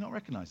you not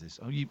recognise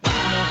this? Oh, you.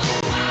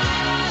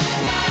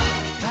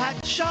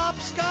 That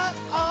shop's got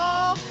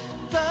all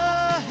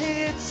the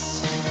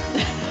hits.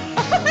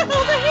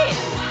 All the hits.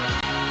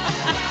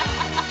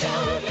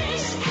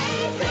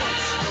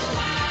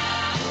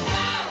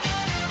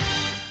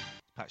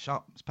 Pat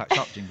Sharp. It's Pat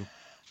Sharp jingle.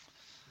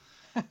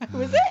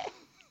 Was it?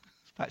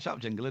 It's Pat Sharp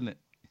jingle, isn't it?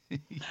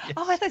 Yes.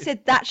 Oh, I thought it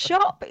said that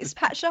shop. It's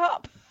Pat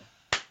Sharp.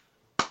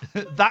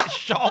 That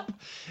shop.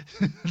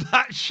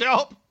 That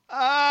shop.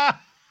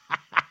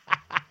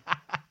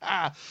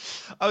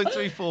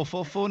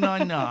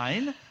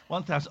 0344499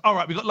 1000. All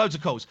right, we've got loads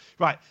of calls.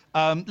 Right,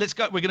 let's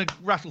go. We're going to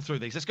rattle through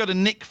these. Let's go to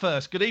Nick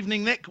first. Good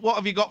evening, Nick. What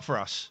have you got for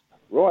us?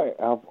 Right,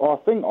 I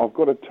think I've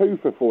got a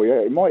twofer for you.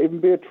 It might even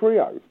be a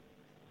trio.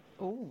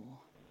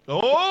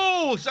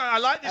 Oh, so I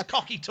like this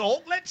cocky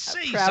talk. Let's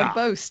see. Proud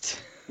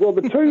boast. Well,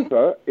 the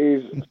twofer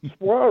is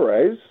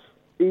Suarez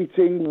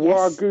eating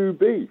Wagyu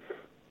beef.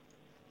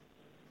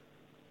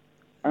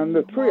 And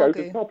the trio,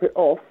 to top it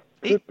off,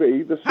 could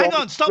be the... Hang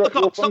on, stop the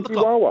clock, stop the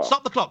clock,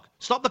 stop the clock,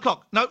 stop the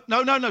clock. No,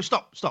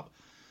 stop.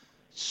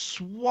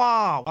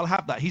 I'll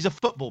have that. He's a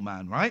football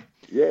man, right?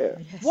 Yeah.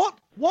 Yes.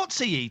 What's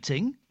he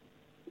eating?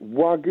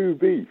 Wagyu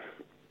beef.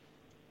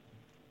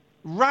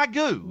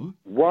 Ragu?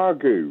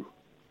 Wagyu.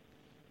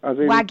 As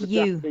in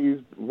Wagyu.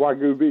 Japanese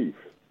Wagyu beef.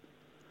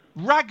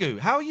 Ragu.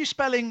 How are you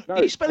spelling? No,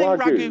 are you spelling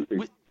Wagyu.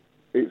 ragu?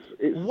 It's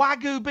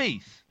Wagyu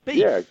beef.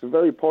 Yeah, it's a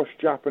very posh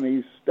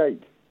Japanese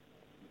steak.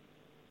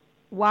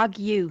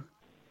 Wagyu.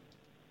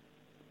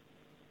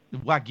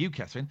 Wagyu,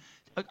 Catherine.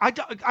 I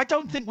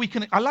don't think we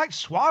can. I like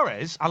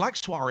Suarez. I like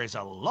Suarez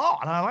a lot,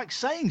 and I like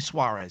saying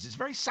Suarez. It's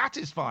very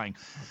satisfying.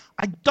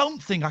 I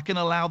don't think I can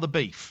allow the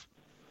beef.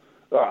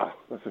 Ah,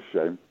 that's a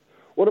shame.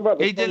 What about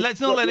the?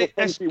 Let's not let it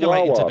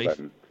escalate into beef.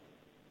 Then?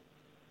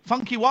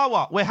 Funky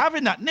Wawa. We're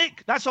having that,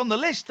 Nick. That's on the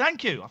list.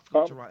 Thank you. I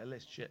forgot to write a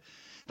list. Shit.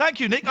 Thank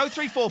you, Nick.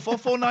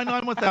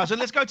 0344499 1000.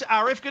 Let's go to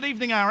Arif. Good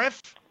evening,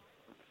 Arif.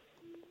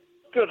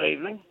 Good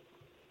evening.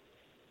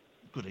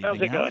 Good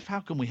evening, Arif.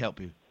 How can we help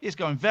you? It's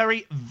going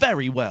very,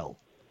 very well.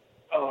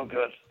 Oh,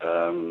 good.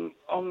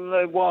 On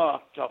the war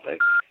topic,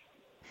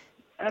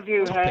 have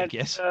you had?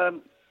 Yes.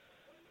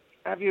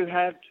 Have you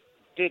had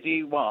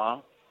Diddy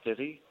War?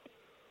 Diddy?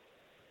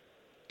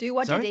 Do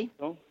what, Sorry?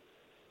 Diddy?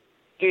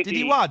 Diddy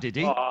Diddy War,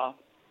 Diddy? War,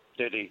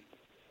 Diddy.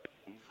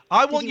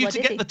 I want you to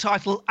get the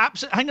title.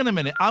 Hang on a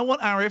minute. I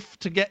want Arif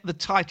to get the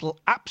title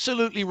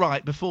absolutely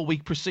right before we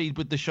proceed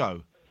with the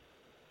show.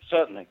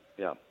 Certainly,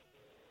 yeah.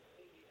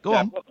 Go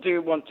on. What do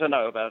you want to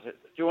know about it?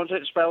 Do you want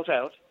it spelled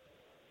out?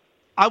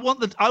 I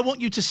want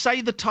you to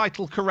say the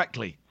title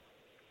correctly.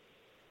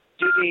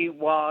 Diddy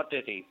Wah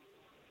Diddy.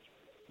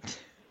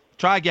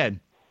 Try again.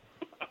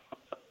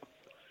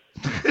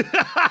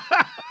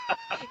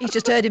 He's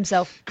just heard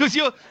himself. Because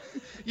you're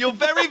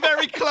very,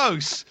 very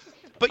close,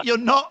 but you're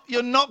not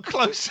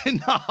close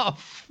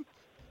enough.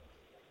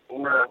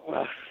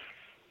 What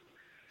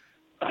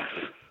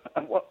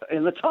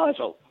in the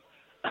title?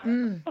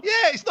 Mm.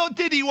 Yeah, it's not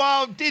Diddy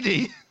Wah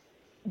Diddy.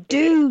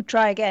 Do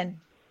try again.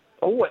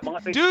 Oh, it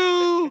might be.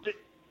 Do.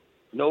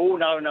 No.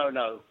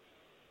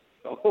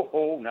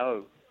 Oh,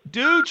 no.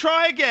 Do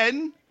try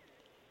again.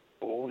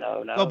 Oh,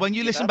 no. Well, when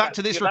you listen back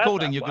to this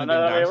recording, you're going to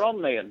go down. Earlier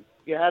on, Ian.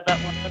 You had that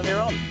one earlier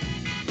on.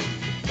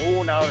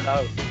 Oh, no.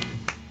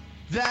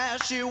 There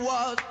she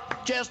was,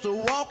 just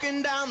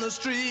walking down the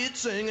street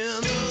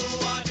singing.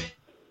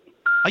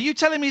 Are you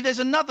telling me there's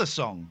another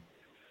song?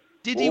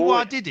 Diddy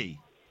Wah Diddy?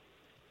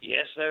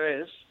 Yes,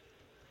 there is.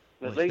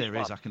 Well, if there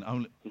is, I can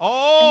only...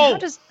 Oh!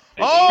 And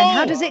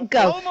how does it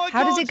go? Oh, my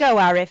how does God. it go,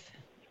 Arif?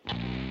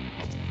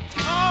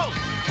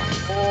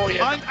 Oh,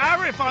 yeah. I'm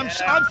Arif.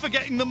 I'm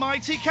forgetting the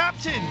mighty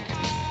captain.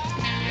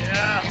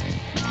 Yeah.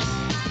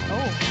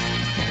 Oh.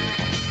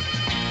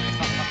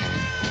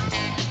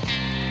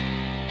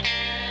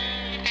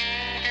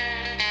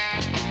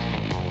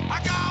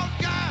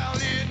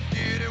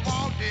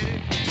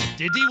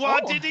 Diddy Wah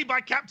Diddy by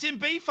Captain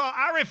Beefheart.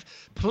 Arif,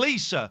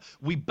 please, sir,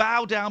 we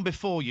bow down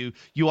before you.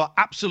 You are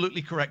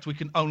absolutely correct. We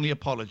can only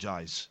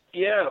apologise.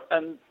 Yeah,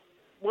 and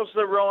was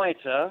the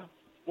writer,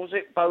 was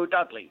it Bo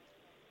Dudley?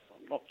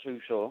 I'm not too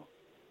sure.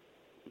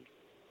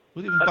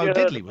 Would it be Bo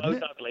Diddley, wouldn't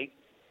it? Bo Dudley.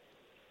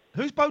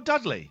 Who's Bo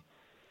Dudley?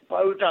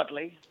 Bo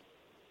Dudley.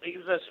 He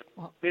was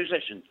a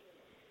musician.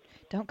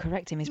 Don't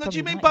correct him. He's No,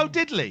 probably do you mean right. Bo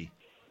Diddley?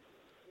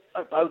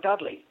 Oh, Bo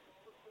Dudley.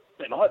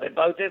 It might be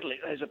Bo Diddley.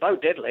 There's a Bo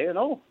Diddley and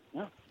all.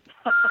 Yeah.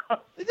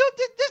 There's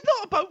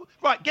not a Bo...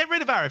 Right, get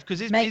rid of Arif, because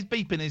his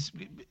beeping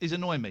is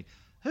annoying me.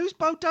 Who's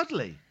Bo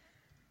Dudley?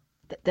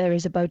 There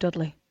is a Bo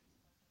Dudley.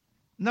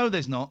 No,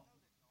 there's not.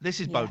 This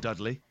is Bo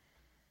Dudley.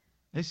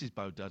 This is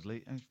Bo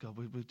Dudley. Oh, God,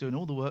 we're doing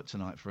all the work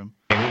tonight for him.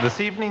 This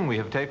evening we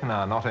have taken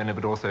our not only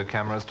but also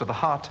cameras to the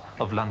heart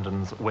of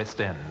London's West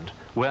End,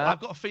 where... I've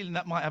got a feeling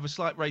that might have a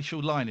slight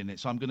racial line in it,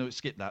 so I'm going to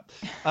skip that.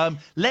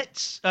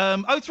 Let's...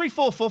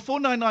 0344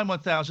 499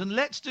 1000.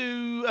 Let's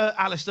do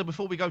Alistair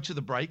before we go to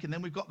the break, and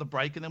then we've got the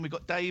break, and then we've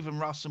got Dave and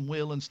Russ and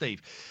Will and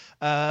Steve.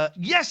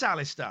 Yes,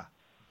 Alistair.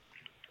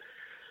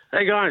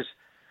 Hey, guys.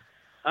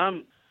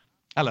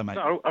 Hello, mate.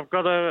 So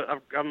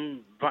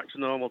I'm back to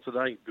normal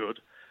today. Good.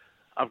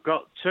 I've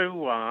got two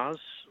wahs.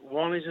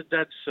 One is a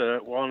dead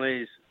cert. One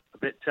is a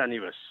bit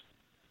tenuous.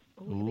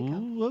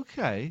 Ooh,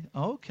 okay.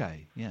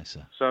 Okay. Yes,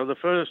 sir. So the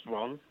first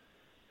one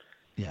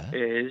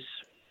is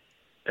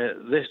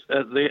this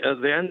at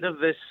the end of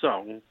this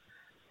song,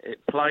 it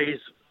plays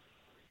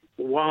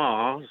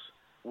Wah's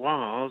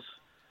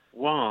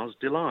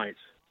Delight.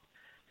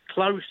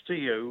 Close to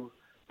You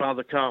by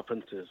the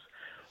Carpenters.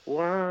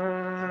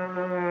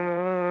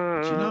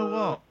 Wah. Do you know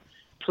what?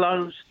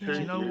 Close to Do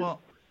you know what?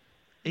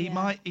 He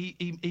might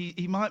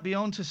be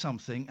onto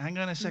something. Hang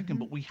on a second,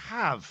 but we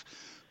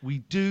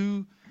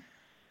do.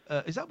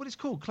 Is that what it's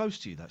called? Close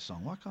to You, that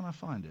song. Why can't I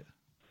find it?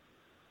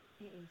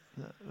 It is.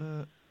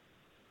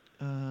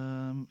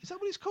 Is that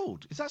what it's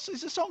called? Is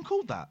the song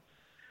called that?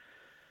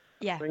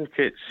 Yeah. I think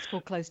it's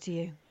called Close to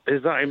You.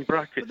 Is that in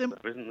brackets?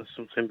 Isn't there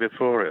something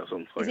before it or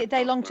something? Is it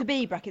They Long to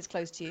Be brackets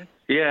Close to You?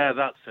 Yeah,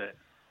 that's it.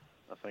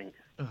 I think.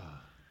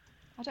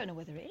 I don't know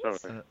whether it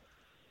is. Sorry.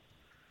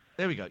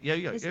 There we go. Here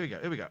we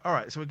go. All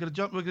right, so we're gonna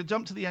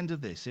jump to the end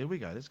of this. Here we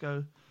go. Let's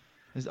go.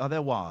 Are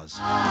there wahs?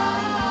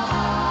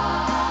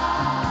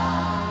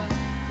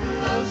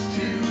 Close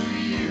to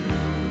you.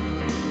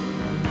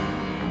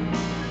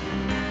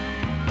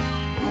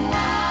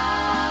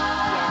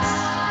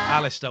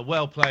 Alistair,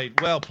 well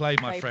played,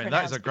 my friend.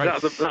 That is a great.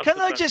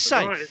 Can I just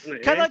say?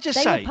 They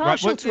were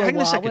partial to a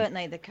wah, weren't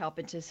they, the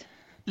Carpenters?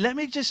 Let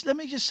me just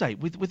say,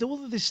 with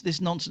all of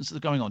this nonsense that's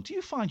going on, do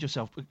you find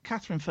yourself,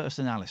 Catherine first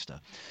and Alistair,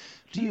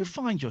 do you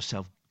find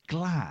yourself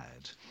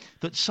glad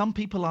that some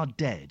people are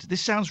dead?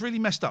 This sounds really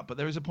messed up, but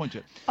there is a point to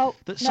it. Oh,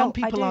 that some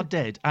people are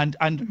dead and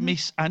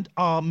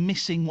are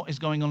missing what is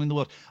going on in the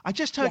world. I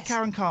just heard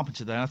Karen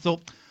Carpenter there, and I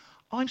thought,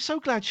 I'm so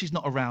glad she's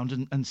not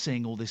around and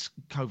seeing all this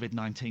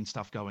COVID-19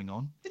 stuff going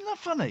on. Isn't that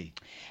funny?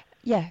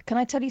 Yeah, can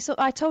I tell you so?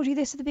 I told you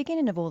this at the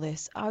beginning of all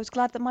this. I was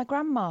glad that my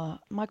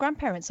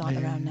grandparents aren't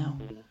around now.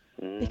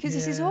 Because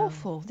this is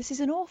awful. This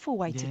is an awful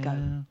way to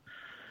go.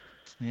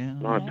 Yeah.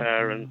 My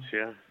parents.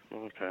 Yeah.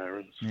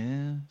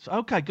 So,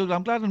 okay, good.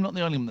 I'm glad I'm not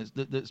the only one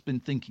that's been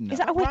thinking that. Is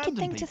that a wicked Random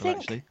thing to people, think?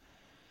 Actually.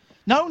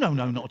 No, not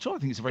at all. I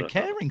think it's a very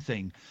caring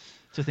thing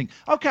to think.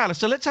 Okay,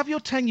 Alistair, let's have your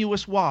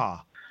tenuous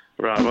wah.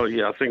 Right. Well,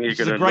 yeah. I think you're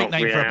going to great knock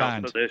name me for a out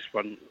band. for this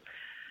one.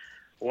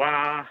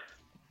 Wah.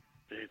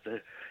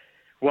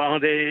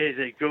 What is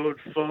it good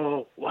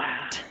for?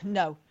 Wow.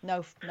 No. Good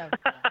night.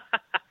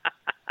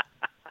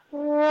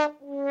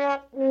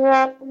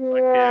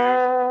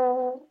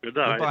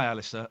 Goodbye,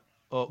 Alistair.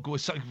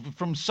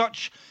 From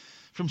such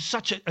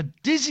a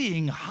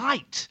dizzying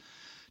height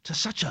to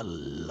such a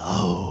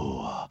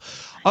low.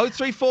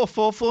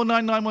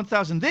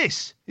 03444991000.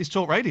 This is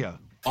Talk Radio.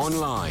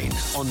 Online,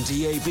 on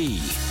DAB,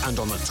 and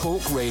on the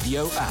Talk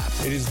Radio app.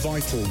 It is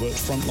vital that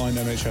frontline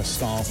NHS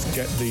staff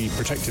get the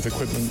protective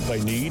equipment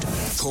they need.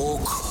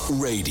 Talk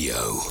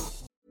Radio.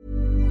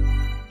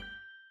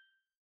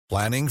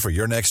 Planning for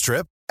your next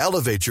trip?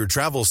 Elevate your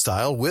travel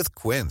style with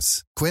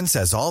Quince. Quince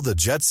has all the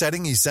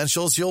jet-setting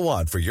essentials you'll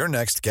want for your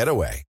next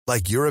getaway,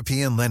 like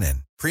European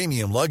linen,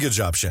 premium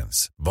luggage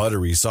options,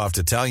 buttery soft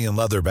Italian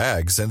leather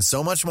bags, and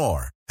so much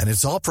more. And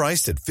it's all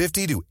priced at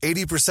 50 to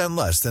 80%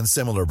 less than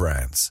similar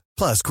brands.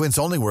 Plus, Quince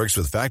only works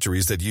with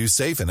factories that use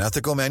safe and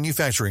ethical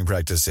manufacturing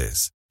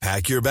practices.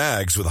 Pack your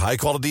bags with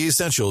high-quality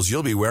essentials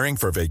you'll be wearing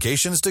for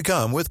vacations to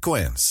come with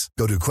Quince.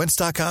 Go to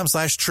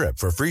quince.com/trip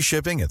for free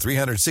shipping and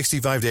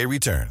 365-day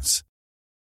returns.